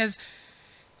button, because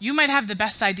you might have the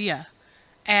best idea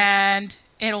and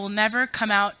it'll never come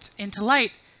out into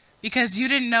light because you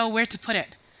didn't know where to put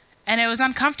it. And it was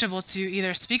uncomfortable to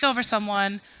either speak over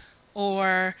someone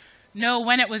or know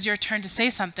when it was your turn to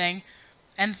say something.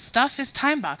 And stuff is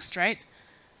time boxed, right?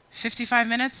 55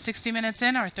 minutes, 60 minutes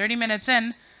in, or 30 minutes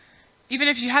in, even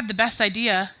if you had the best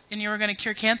idea and you were going to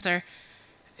cure cancer,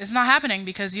 it's not happening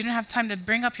because you didn't have time to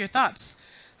bring up your thoughts.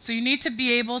 So you need to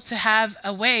be able to have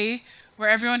a way where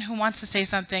everyone who wants to say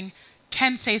something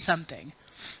can say something.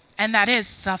 And that is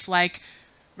stuff like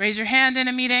raise your hand in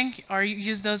a meeting, or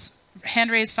use those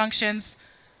hand raise functions,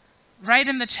 write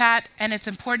in the chat, and it's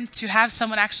important to have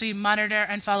someone actually monitor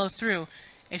and follow through.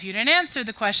 If you didn't answer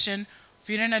the question, if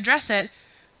you didn't address it,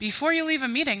 before you leave a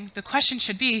meeting, the question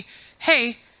should be,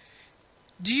 hey,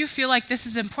 do you feel like this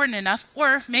is important enough?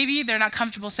 Or maybe they're not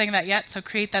comfortable saying that yet, so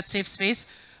create that safe space.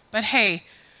 But hey,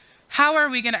 how are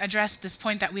we going to address this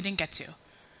point that we didn't get to?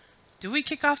 Do we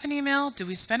kick off an email? Do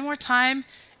we spend more time?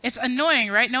 It's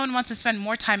annoying, right? No one wants to spend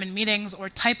more time in meetings or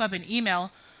type up an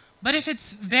email. But if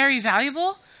it's very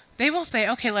valuable, they will say,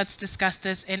 okay, let's discuss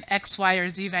this in X, Y, or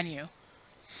Z venue.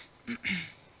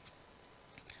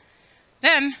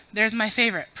 Then there's my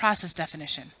favorite, process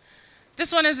definition.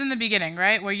 This one is in the beginning,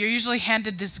 right? Where you're usually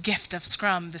handed this gift of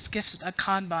Scrum, this gift of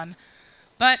Kanban.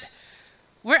 But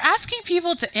we're asking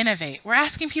people to innovate. We're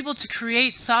asking people to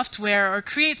create software or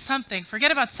create something.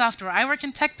 Forget about software. I work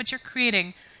in tech, but you're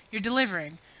creating, you're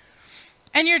delivering.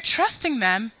 And you're trusting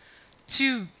them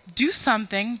to do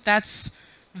something that's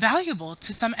valuable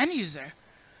to some end user.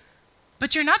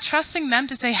 But you're not trusting them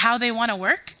to say how they want to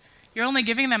work. You're only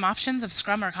giving them options of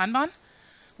Scrum or Kanban,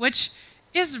 which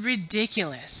is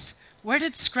ridiculous. Where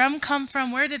did Scrum come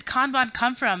from? Where did Kanban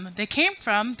come from? They came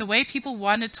from the way people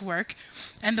wanted to work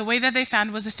and the way that they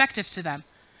found was effective to them.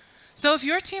 So if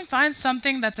your team finds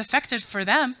something that's effective for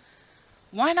them,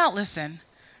 why not listen?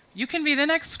 You can be the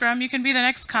next Scrum, you can be the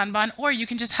next Kanban, or you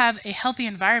can just have a healthy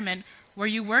environment where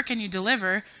you work and you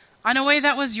deliver on a way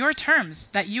that was your terms,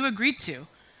 that you agreed to.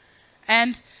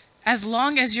 And as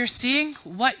long as you're seeing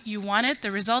what you wanted,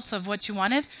 the results of what you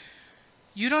wanted,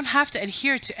 you don't have to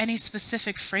adhere to any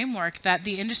specific framework that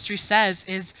the industry says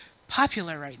is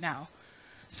popular right now.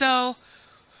 So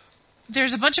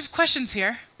there's a bunch of questions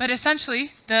here, but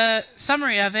essentially the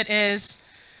summary of it is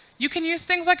you can use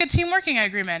things like a team working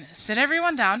agreement. Sit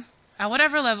everyone down at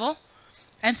whatever level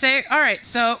and say, all right,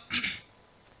 so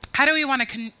how do we want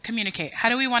to communicate? How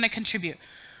do we want to contribute?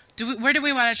 Where do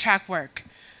we want to track work?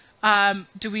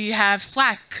 Do we have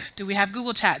Slack? Do we have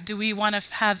Google Chat? Do we want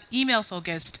to have email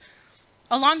focused?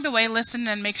 Along the way, listen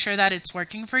and make sure that it's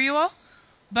working for you all.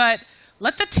 But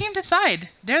let the team decide.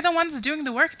 They're the ones doing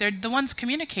the work. They're the ones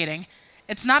communicating.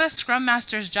 It's not a Scrum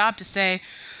Master's job to say,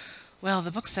 well,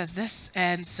 the book says this,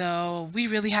 and so we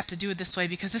really have to do it this way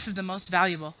because this is the most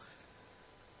valuable.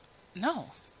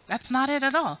 No, that's not it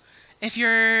at all. If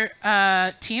your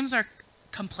teams are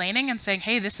complaining and saying,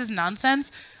 hey, this is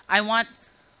nonsense, I want,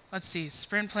 let's see,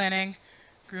 sprint planning,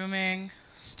 grooming,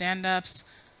 stand-ups.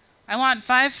 I want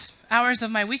 5 hours of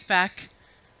my week back,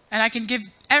 and I can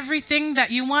give everything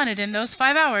that you wanted in those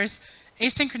 5 hours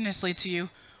asynchronously to you.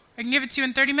 I can give it to you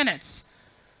in 30 minutes.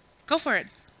 Go for it.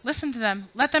 Listen to them.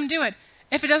 Let them do it.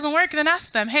 If it doesn't work, then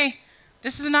ask them, hey,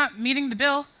 This is not meeting the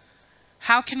bill.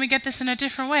 How can we get this in a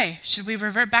different way? Should we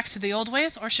revert back to the old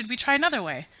ways, or should we try another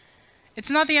way?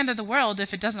 It's not the end of the world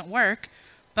if it doesn't work,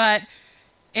 but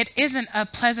it isn't a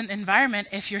pleasant environment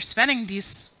if you're spending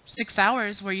these 6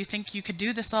 hours where you think you could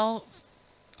do this all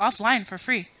offline for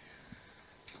free.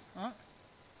 Oh.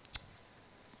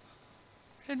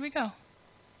 Where did we go?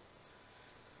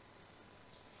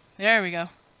 There we go.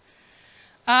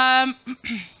 And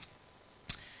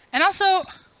also,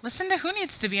 listen to who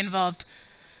needs to be involved.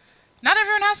 Not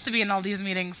everyone has to be in all these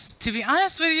meetings. To be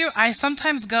honest with you, I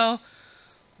sometimes go,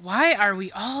 why are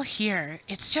we all here?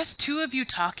 It's just 2 of you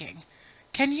talking.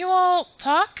 Can you all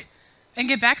talk and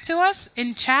get back to us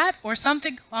in chat or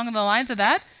something along the lines of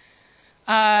that?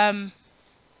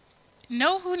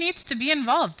 Know who needs to be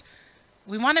involved.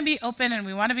 We want to be open and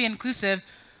we want to be inclusive,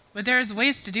 but there's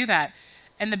ways to do that.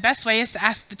 And the best way is to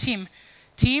ask the team,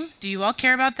 do you all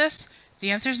care about this?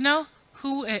 The answer is no.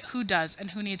 Who does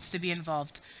and who needs to be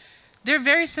involved? They're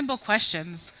very simple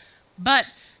questions, but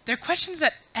they're questions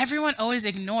that everyone always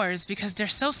ignores because they're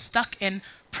so stuck in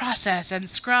process and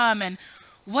Scrum and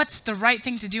what's the right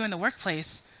thing to do in the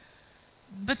workplace.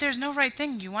 But there's no right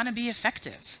thing. You want to be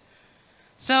effective.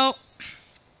 So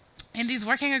in these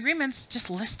working agreements, just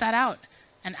list that out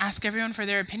and ask everyone for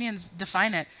their opinions,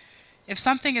 define it. If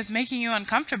something is making you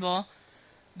uncomfortable,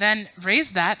 then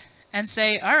raise that and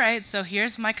say, all right, so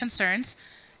here's my concerns.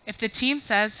 If the team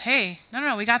says, hey,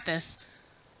 no, we got this,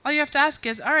 all you have to ask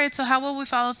is, all right, so how will we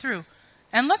follow through?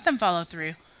 And let them follow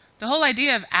through. The whole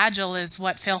idea of Agile is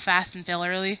what? Fail fast and fail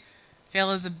early.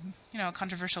 Fail is a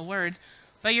controversial word,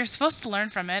 but you're supposed to learn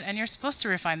from it and you're supposed to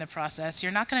refine the process.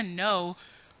 You're not going to know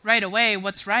right away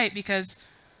what's right because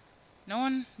no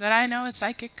one that I know is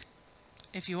psychic.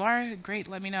 If you are, great,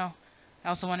 let me know. I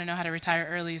also want to know how to retire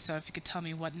early, so if you could tell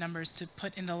me what numbers to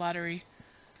put in the lottery.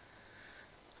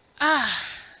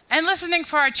 And listening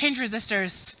for our change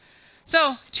resistors.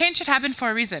 So change should happen for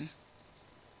a reason.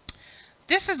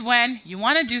 This is when you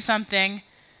want to do something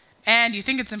and you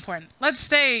think it's important. Let's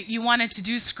say you wanted to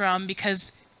do Scrum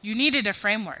because you needed a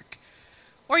framework,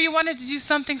 or you wanted to do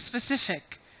something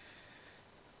specific.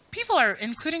 People are,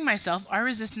 including myself, are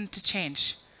resistant to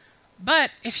change.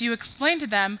 But if you explain to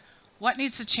them what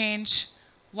needs to change,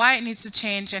 why it needs to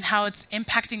change, and how it's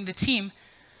impacting the team,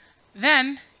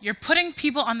 then you're putting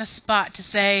people on the spot to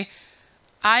say,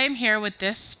 I am here with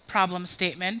this problem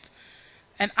statement,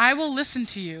 and I will listen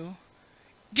to you.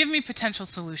 Give me potential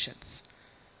solutions.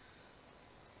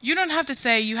 You don't have to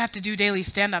say you have to do daily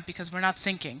stand-up because we're not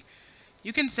syncing.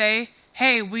 You can say,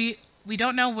 hey, we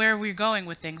don't know where we're going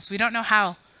with things. We don't know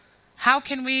how. How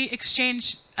can we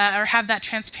exchange or have that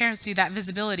transparency, that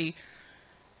visibility?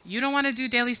 You don't want to do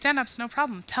daily stand-ups, no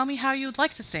problem. Tell me how you would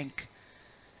like to sync.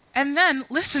 And then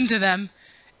listen to them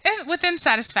within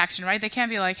satisfaction, right? They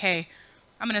can't be like, hey,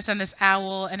 I'm going to send this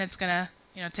owl and it's going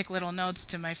to take little notes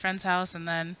to my friend's house and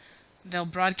then they'll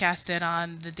broadcast it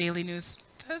on the daily news.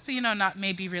 That's, not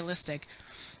maybe realistic.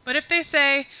 But if they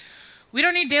say, we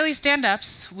don't need daily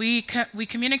stand-ups, we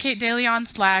communicate daily on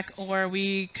Slack, or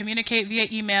we communicate via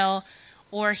email,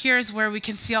 or here's where we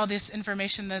can see all this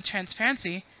information, the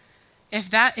transparency. If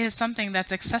that is something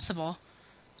that's accessible,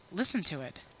 listen to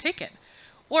it, take it.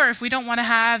 Or if we don't want to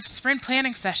have sprint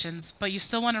planning sessions, but you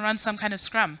still want to run some kind of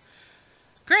Scrum,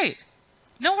 great,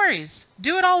 no worries,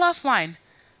 do it all offline.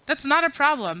 That's not a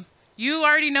problem. You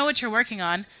already know what you're working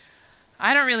on.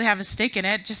 I don't really have a stake in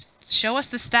it. Just show us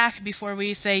the stack before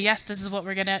we say, yes, this is what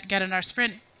we're going to get in our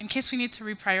sprint, in case we need to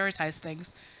reprioritize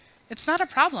things. It's not a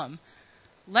problem.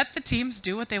 Let the teams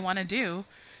do what they want to do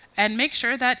and make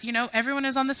sure that, everyone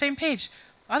is on the same page.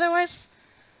 Otherwise,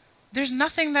 there's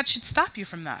nothing that should stop you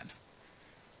from that.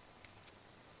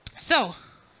 So,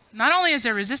 not only is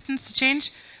there resistance to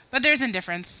change, but there's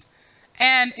indifference.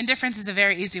 And indifference is a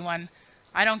very easy one.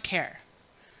 I don't care.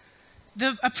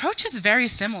 The approach is very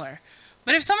similar.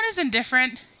 But if someone is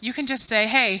indifferent, you can just say,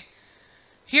 hey,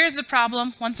 here's the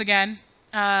problem, once again.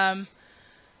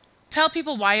 Tell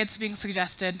people why it's being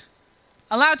suggested.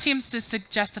 Allow teams to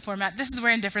suggest the format. This is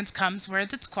where indifference comes, where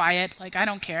it's quiet. Like, I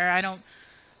don't care. I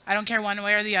don't care one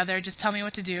way or the other. Just tell me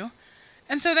what to do.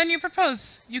 And so then you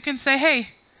propose. You can say, hey,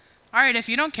 all right, if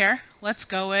you don't care, let's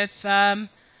go with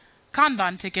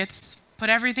Kanban tickets. Put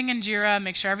everything in Jira,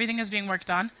 make sure everything is being worked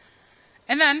on.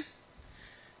 And then,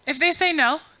 if they say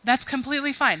no, that's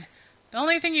completely fine. The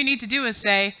only thing you need to do is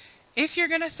say, if you're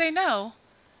going to say no,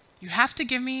 you have to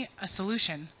give me a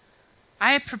solution.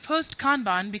 I proposed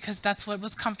Kanban because that's what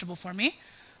was comfortable for me,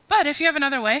 but if you have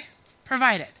another way,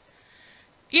 provide it.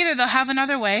 Either they'll have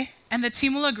another way and the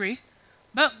team will agree,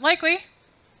 but likely,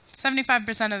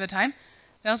 75% of the time,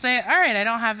 they'll say, all right, I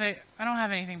don't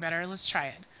have anything better, let's try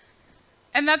it.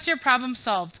 And that's your problem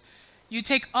solved. You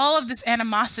take all of this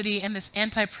animosity and this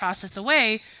anti-process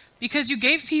away because you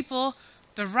gave people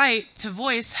the right to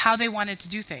voice how they wanted to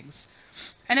do things.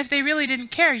 And if they really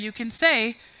didn't care, you can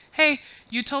say, hey,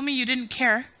 you told me you didn't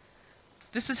care.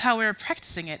 This is how we're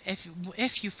practicing it.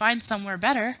 If you find somewhere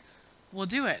better, we'll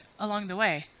do it along the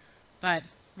way. But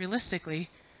realistically,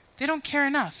 they don't care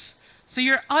enough. So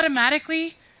you're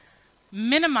automatically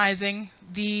minimizing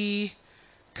the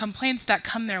complaints that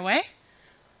come their way.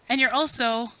 And you're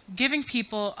also giving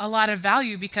people a lot of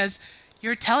value because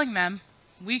you're telling them,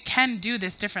 we can do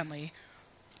this differently.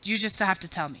 You just have to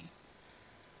tell me.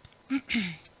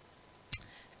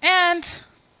 And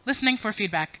listening for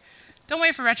feedback. Don't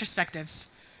wait for retrospectives.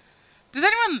 Does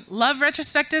anyone love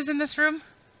retrospectives in this room?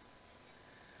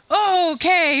 Oh,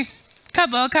 okay,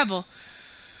 couple.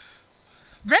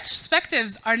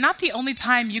 Retrospectives are not the only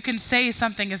time you can say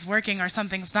something is working or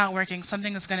something's not working,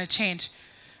 something is going to change.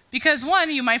 Because one,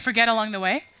 you might forget along the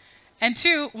way. And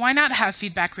two, why not have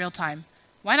feedback real time?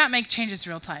 Why not make changes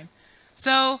real time?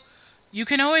 So you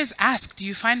can always ask, do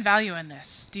you find value in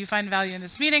this? Do you find value in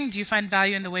this meeting? Do you find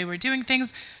value in the way we're doing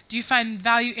things? Do you find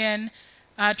value in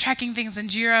tracking things in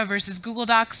Jira versus Google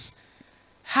Docs?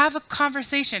 Have a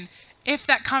conversation. If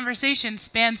that conversation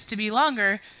spans to be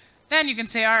longer, then you can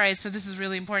say, all right, so this is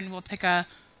really important. We'll take a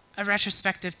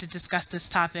retrospective to discuss this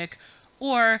topic.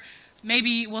 Or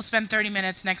maybe we'll spend 30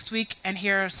 minutes next week and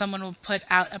here someone will put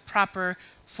out a proper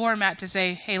format to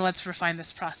say, hey, let's refine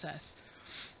this process.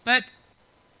 But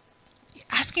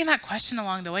asking that question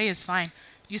along the way is fine.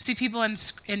 You see people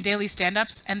in daily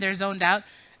stand-ups and they're zoned out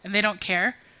and they don't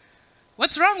care.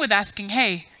 What's wrong with asking,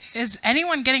 hey, is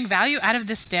anyone getting value out of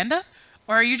this stand-up?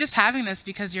 Or are you just having this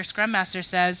because your Scrum Master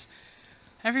says,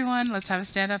 everyone, let's have a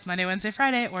stand-up Monday, Wednesday,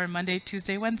 Friday, or Monday,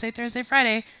 Tuesday, Wednesday, Thursday,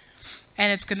 Friday.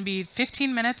 And it's going to be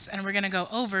 15 minutes and we're going to go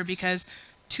over because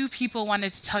 2 people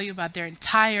wanted to tell you about their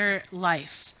entire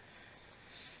life.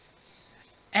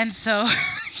 And so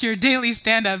your daily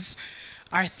stand-ups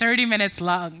are 30 minutes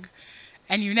long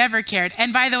and you never cared.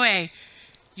 And by the way,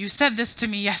 you said this to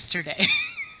me yesterday.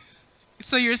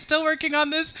 So you're still working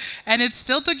on this and it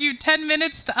still took you 10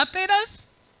 minutes to update us?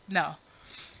 No.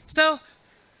 So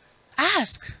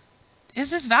ask, is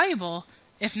this valuable?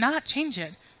 If not, change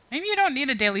it. Maybe you don't need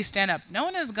a daily stand-up. No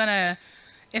one is gonna,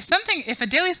 if a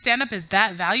daily stand-up is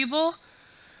that valuable,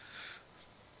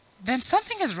 then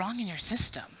something is wrong in your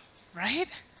system,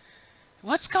 right?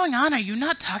 What's going on? Are you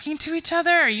not talking to each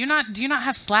other? Do you not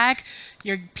have Slack,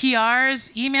 your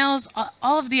PRs, emails,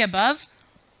 all of the above?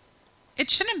 It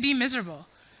shouldn't be miserable.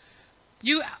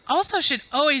 You also should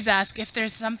always ask if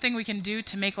there's something we can do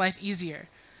to make life easier.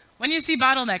 When you see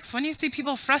bottlenecks, when you see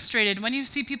people frustrated, when you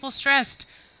see people stressed,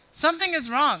 something is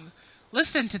wrong.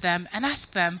 Listen to them and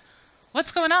ask them,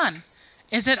 what's going on?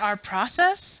 Is it our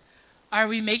process? Are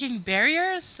we making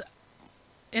barriers?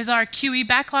 Is our QE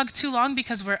backlog too long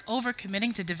because we're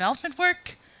overcommitting to development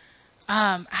work?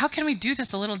 How can we do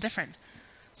this a little different?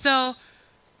 So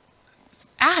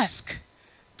ask.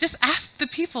 Just ask the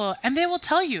people and they will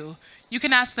tell you. You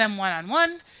can ask them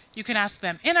one-on-one. You can ask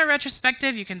them in a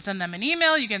retrospective. You can send them an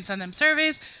email. You can send them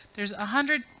surveys. There's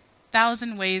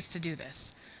 100,000 ways to do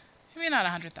this. Maybe not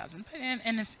 100,000, but in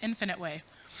an infinite way.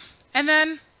 And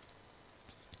then,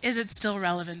 is it still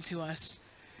relevant to us?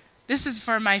 This is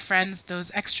for my friends,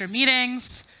 those extra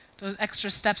meetings, those extra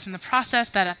steps in the process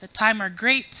that at the time are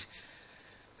great.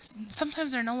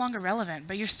 Sometimes they're no longer relevant,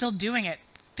 but you're still doing it.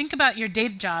 Think about your day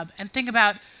job and think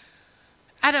about,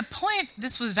 at a point,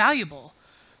 this was valuable,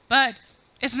 but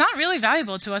it's not really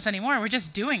valuable to us anymore. We're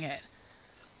just doing it.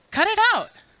 Cut it out.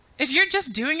 If you're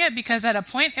just doing it because at a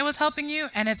point it was helping you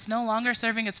and it's no longer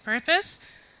serving its purpose,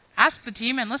 ask the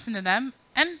team and listen to them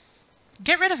and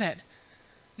get rid of it.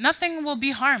 Nothing will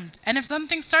be harmed. And if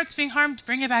something starts being harmed,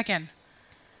 bring it back in.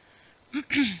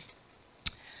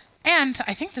 And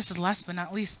I think this is last but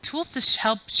not least, tools to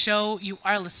help show you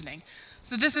are listening.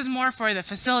 So this is more for the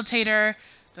facilitator,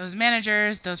 those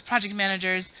managers, those project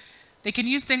managers. They can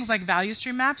use things like value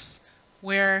stream maps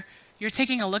where you're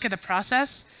taking a look at the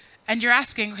process and you're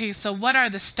asking, okay, so what are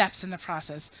the steps in the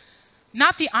process?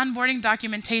 Not the onboarding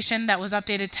documentation that was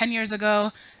updated 10 years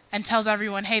ago and tells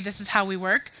everyone, hey, this is how we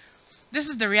work. This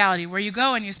is the reality where you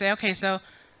go and you say, okay, so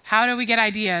how do we get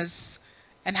ideas?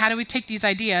 And how do we take these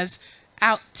ideas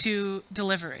out to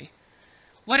delivery?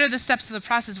 What are the steps of the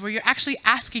process where you're actually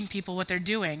asking people what they're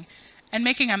doing and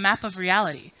making a map of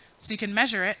reality so you can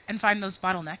measure it and find those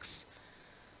bottlenecks?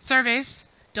 Surveys,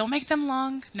 don't make them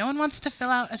long. No one wants to fill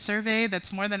out a survey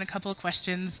that's more than a couple of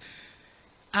questions.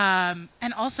 And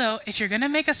also, if you're going to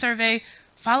make a survey,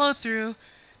 follow through.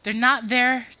 They're not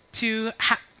there to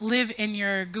live in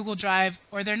your Google Drive,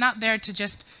 or they're not there to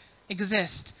just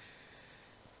exist.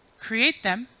 Create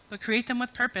them, but create them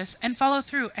with purpose and follow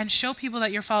through and show people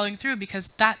that you're following through, because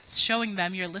that's showing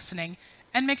them you're listening,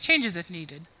 and make changes if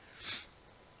needed.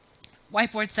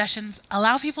 Whiteboard sessions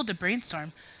allow people to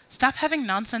brainstorm. Stop having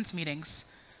nonsense meetings.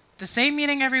 The same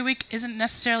meeting every week isn't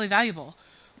necessarily valuable,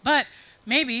 but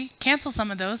maybe cancel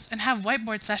some of those and have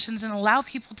whiteboard sessions and allow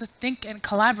people to think and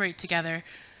collaborate together.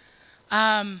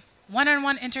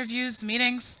 One-on-one interviews,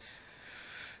 meetings.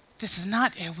 This is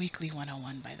not a weekly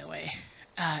 101, by the way.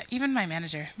 Even my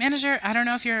manager, I don't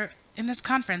know if you're in this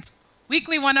conference,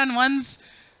 weekly one-on-ones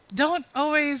don't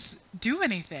always do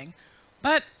anything,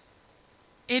 but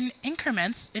in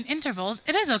increments, in intervals,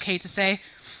 it is okay to say,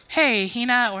 hey,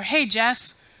 Hina, or hey,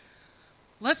 Jeff,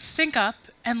 let's sync up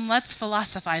and let's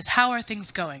philosophize. How are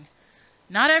things going?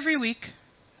 Not every week,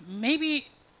 maybe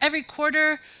every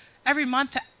quarter, every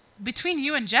month. Between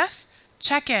you and Jeff,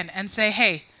 check in and say,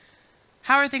 hey,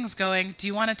 how are things going? Do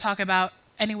you want to talk about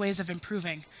any ways of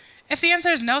improving? If the answer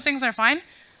is no, things are fine,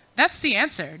 that's the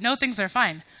answer. No, things are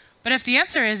fine. But if the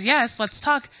answer is yes, let's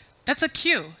talk, that's a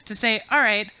cue to say, all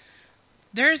right,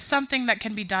 there's something that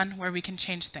can be done where we can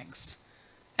change things.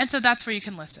 And so that's where you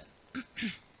can listen.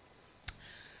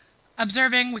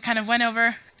 Observing, we kind of went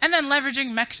over, and then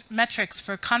leveraging metrics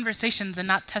for conversations and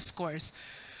not test scores.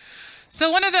 So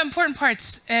one of the important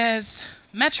parts is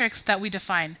metrics that we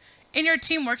define. In your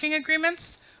team working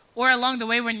agreements, or along the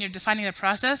way when you're defining the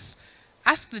process,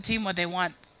 ask the team what they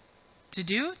want to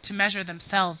do to measure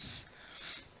themselves.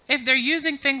 If they're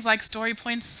using things like story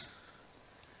points,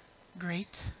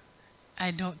 great.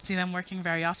 I don't see them working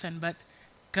very often, but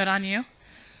good on you.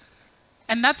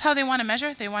 And that's how they want to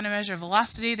measure. They want to measure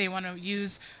velocity. They want to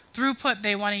use throughput.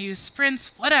 They want to use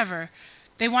sprints, whatever.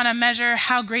 They want to measure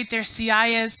how great their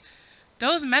CI is.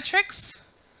 Those metrics,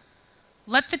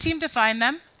 let the team define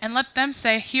them and let them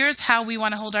say, here's how we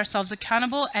want to hold ourselves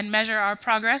accountable and measure our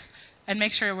progress and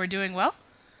make sure we're doing well.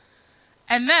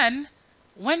 And then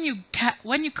when you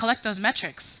collect those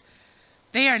metrics,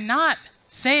 they are not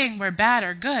saying we're bad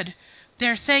or good.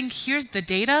 They're saying, here's the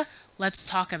data, let's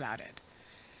talk about it.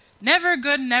 Never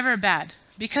good, never bad.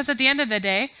 Because at the end of the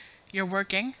day, you're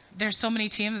working. There's so many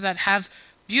teams that have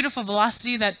beautiful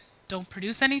velocity that don't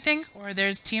produce anything, or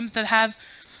there's teams that have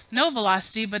no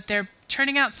velocity, but they're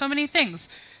churning out so many things.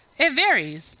 It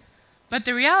varies. But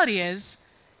the reality is,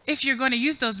 if you're going to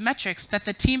use those metrics that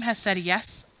the team has said,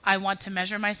 yes, I want to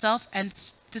measure myself, and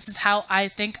this is how I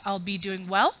think I'll be doing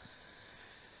well,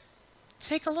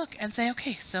 take a look and say,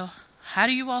 okay, so how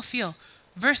do you all feel?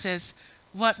 Versus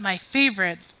what my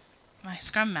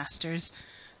Scrum Masters,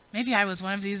 maybe I was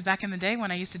one of these back in the day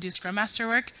when I used to do Scrum Master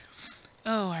work.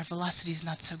 Oh, our velocity is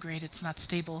not so great. It's not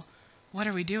stable. What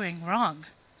are we doing wrong?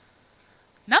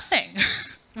 Nothing.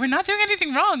 We're not doing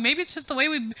anything wrong. Maybe it's just the way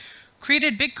we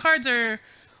created big cards or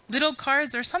little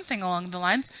cards or something along the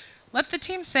lines. Let the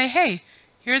team say, hey,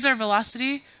 here's our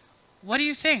velocity. What do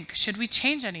you think? Should we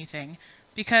change anything?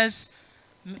 Because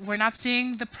we're not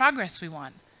seeing the progress we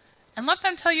want. And let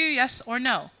them tell you yes or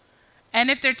no. And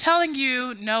if they're telling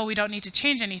you, no, we don't need to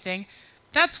change anything,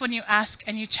 that's when you ask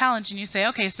and you challenge and you say,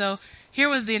 okay, so here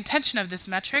was the intention of this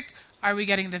metric. Are we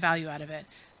getting the value out of it?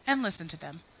 And listen to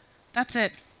them. That's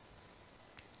it.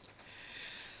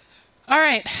 All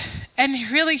right.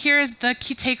 And really here is the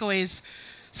key takeaways.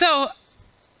 So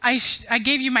I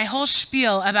gave you my whole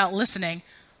spiel about listening,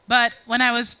 but when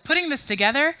I was putting this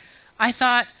together, I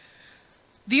thought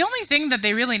the only thing that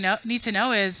they really need to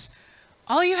know is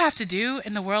all you have to do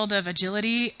in the world of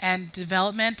agility and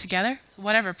development together,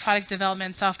 whatever, product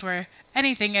development, software,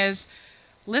 anything, is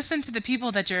listen to the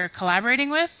people that you're collaborating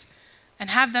with and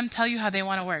have them tell you how they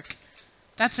want to work.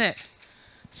 That's it.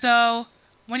 So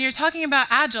when you're talking about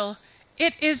Agile,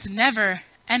 it is never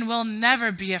and will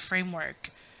never be a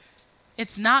framework.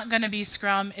 It's not going to be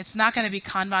Scrum. It's not going to be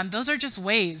Kanban. Those are just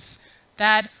ways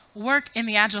that work in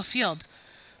the Agile field.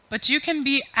 But you can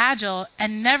be Agile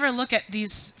and never look at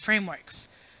these frameworks.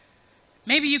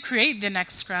 Maybe you create the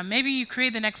next Scrum. Maybe you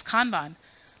create the next Kanban.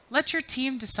 Let your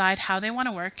team decide how they want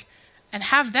to work and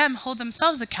have them hold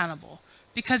themselves accountable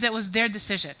because it was their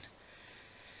decision.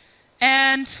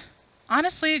 And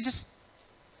honestly, just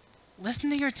listen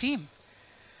to your team.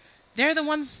 They're the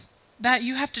ones that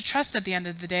you have to trust at the end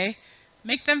of the day.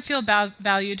 Make them feel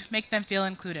valued. Make them feel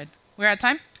included. We're at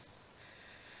time?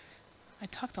 I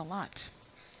talked a lot.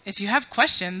 If you have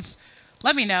questions,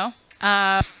 let me know.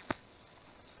 I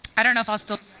don't know if I'll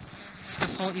still do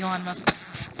this whole Elon Musk.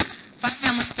 Find me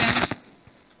on LinkedIn.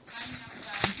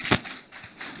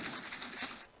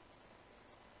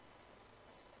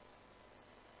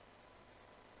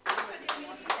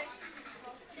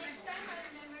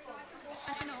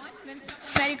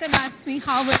 American asks me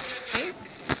how was it.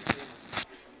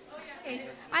 Okay.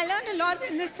 I learned a lot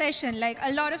in this session. Like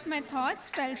a lot of my thoughts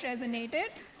felt resonated.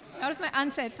 A lot of my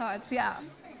unsaid thoughts, yeah.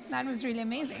 That was really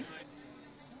amazing.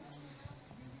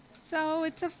 So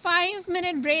it's a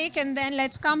 5-minute break and then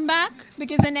let's come back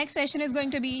because the next session is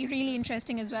going to be really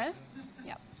interesting as well.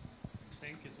 Yeah. I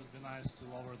think it would be nice to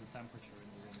lower the temperature in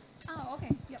the room. Oh,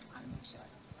 okay. Yep, I'll make sure.